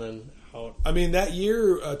building and then out. I mean, that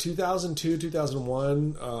year, 2002,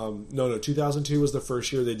 2001, 2002 was the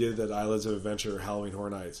first year they did that Islands of Adventure Halloween Horror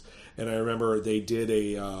Nights. And I remember they did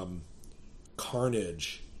a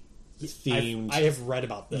Carnage themed. I have read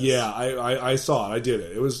about this. Yeah, I saw it. I did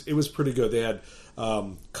it. It was pretty good. They had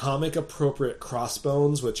comic appropriate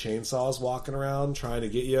crossbones with chainsaws walking around trying to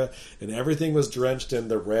get you, and everything was drenched in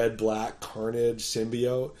the red black Carnage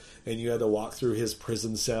symbiote, and you had to walk through his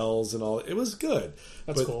prison cells and all. It was good.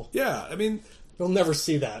 That's cool. Yeah, I mean, you'll never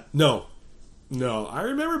see that. No. I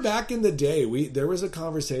remember back in the day, there was a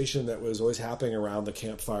conversation that was always happening around the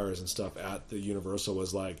campfires and stuff at the Universal,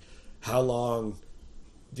 was like, how long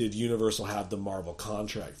did Universal have the Marvel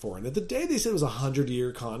contract for? And at the day they said it was a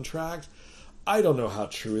 100-year contract. I don't know how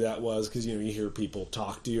true that was, because you hear people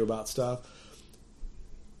talk to you about stuff.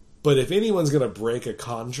 But if anyone's going to break a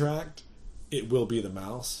contract, it will be the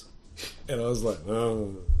mouse. And I was like,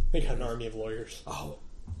 oh. They got an army of lawyers. Oh,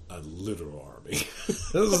 a literal army.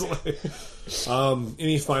 This is like,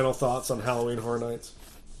 any final thoughts on Halloween Horror Nights?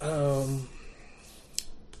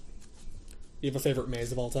 You have a favorite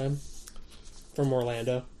maze of all time from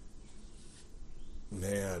Orlando?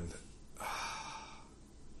 Man,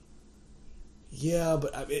 yeah,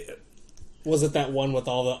 but I mean, was it that one with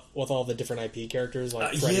all the different IP characters?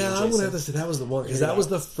 Like Freddy and I'm gonna have to say that was the one, because that was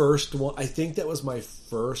the first one. I think that was my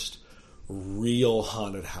first real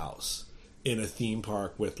haunted house in a theme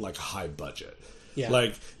park with like a high budget. Yeah,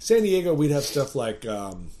 like San Diego, we'd have stuff like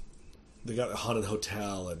they got a haunted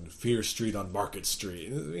hotel and Fear Street on Market Street.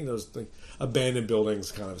 Those like abandoned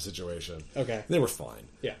buildings kind of a situation. Okay, they were fine.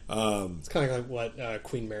 Yeah, it's kind of like what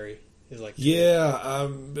Queen Mary is like. Yeah,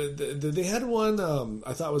 but they had one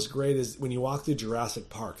I thought was great. Is when you walk through Jurassic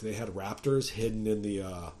Park, they had raptors hidden in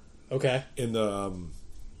the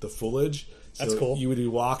the foliage. So that's cool. You would be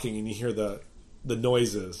walking and you hear the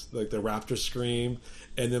noises, like the raptor scream,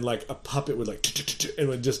 and then like a puppet would like and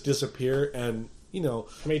would just disappear. And how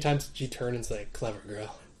many times did you turn and say "clever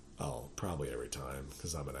girl"? Oh, probably every time,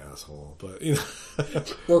 because I'm an asshole. But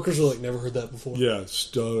workers are like, never heard that before. Yeah,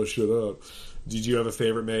 shut up. Did you have a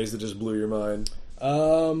favorite maze that just blew your mind?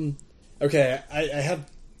 Okay, I have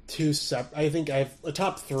two separate. I think I have a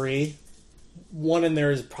top three. One in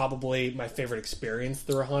there is probably my favorite experience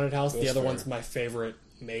through a haunted house. The other one's my favorite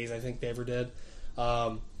maze I think they ever did.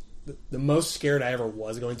 The most scared I ever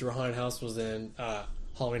was going through a haunted house was in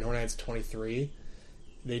Halloween Horror Nights 23.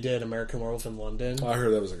 They did American Werewolf in London. I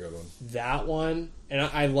heard that was a good one. That one, and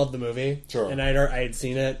I love the movie. Sure. And I had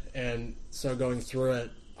seen it, and so going through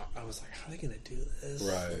it, I was like, how are they going to do this?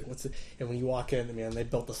 Right. Like, what's it? And when you walk in, man, they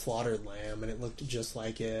built the slaughtered lamb, and it looked just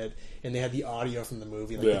like it. And they had the audio from the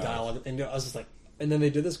movie, like the dialogue. And I was just like, and then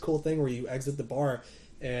they did this cool thing where you exit the bar,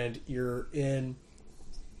 and you're in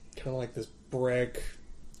kind of like this brick,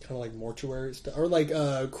 kind of like mortuary stuff, or like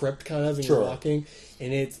crypt kind of, and you're walking,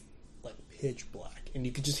 and it's like pitch black. And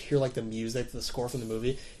you could just hear like the music, the score from the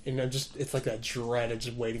movie, and it's like that dread of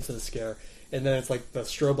just waiting for the scare. And then it's like the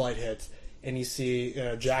strobe light hits, and you see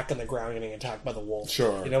Jack on the ground getting attacked by the wolf.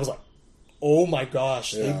 Sure. And I was like, oh my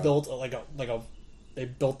gosh, they built they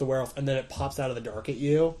built the werewolf, and then it pops out of the dark at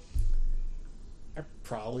you. I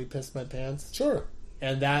probably pissed my pants. Sure.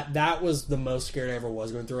 And that was the most scared I ever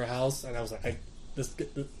was going through a house, and I was like, this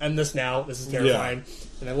is terrifying. Yeah.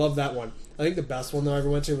 And I love that one. I think the best one that I ever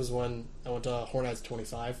went to was when I went to Horror Nights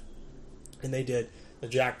 25, and they did the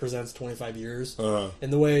Jack Presents 25 years.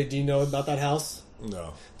 And the way, do you know about that house?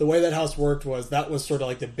 No. The way that house worked was that was sort of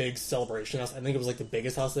like the big celebration house. I think it was like the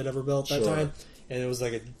biggest house they'd ever built that time. And it was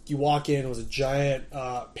like you walk in, it was a giant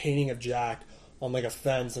painting of Jack on like a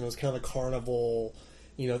fence, and it was kind of a carnival,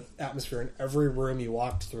 atmosphere. And every room you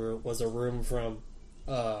walked through was a room from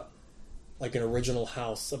like an original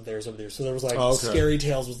house of theirs over there. So there was like Scary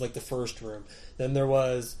Tales was like the first room. Then there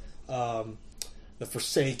was the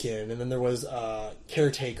Forsaken, and then there was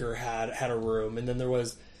Caretaker had a room, and then there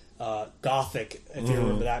was Gothic, if you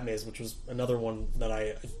remember that maze, which was another one that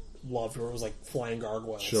I loved, where it was like flying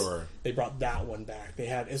gargoyles. Sure. They brought that one back. They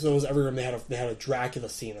had, so it was every room. They had a Dracula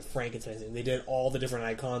scene, a Frankenstein scene. They did all the different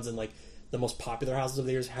icons, and like the most popular houses of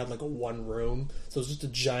the years had like a one room. So it was just a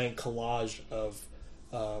giant collage of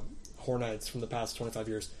Horror Nights from the past 25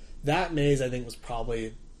 years. That maze, I think, was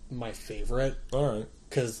probably my favorite. All right.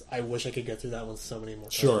 Because I wish I could get through that one so many more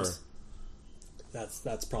times. Sure.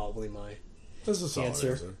 That's probably my That's a solid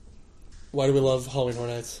answer. Why do we love Halloween Horror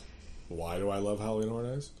Nights? Why do I love Halloween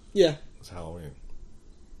Horror Nights? Yeah. It's Halloween.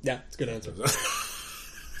 Yeah, it's a good answer.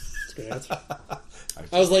 It's a good answer.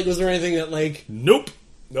 I was like, was there anything that like... Nope.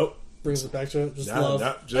 Brings it back to it?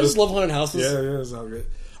 I just love haunted houses. Yeah, it's all good.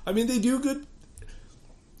 I mean, they do good...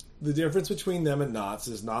 The difference between them and Knott's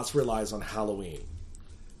is Knott's relies on Halloween.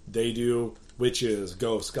 They do witches,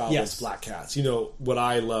 ghosts, goblins, black cats. You know, what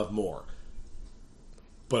I love more.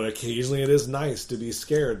 But occasionally it is nice to be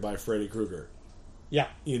scared by Freddy Krueger. Yeah.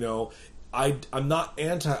 You know, I'm not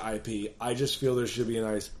anti-IP. I just feel there should be a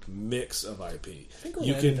nice mix of IP.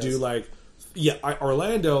 You can do like... Yeah,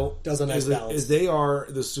 Orlando does a nice balance. Is they are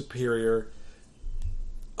the superior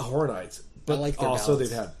Horror Nights. But like also balance.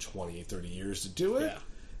 they've had 20, 30 years to do it. Yeah.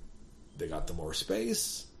 They got the more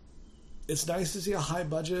space. It's nice to see a high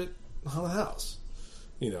budget haunted house.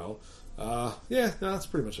 You know, that's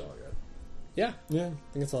pretty much all I got. Yeah, I think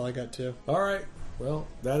that's all I got too. All right, well,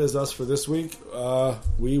 that is us for this week.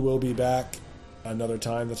 We will be back another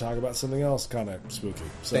time to talk about something else kind of spooky.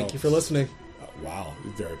 So, thank you for listening. Wow,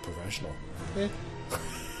 you're very professional. Yeah.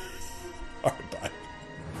 All right, bye.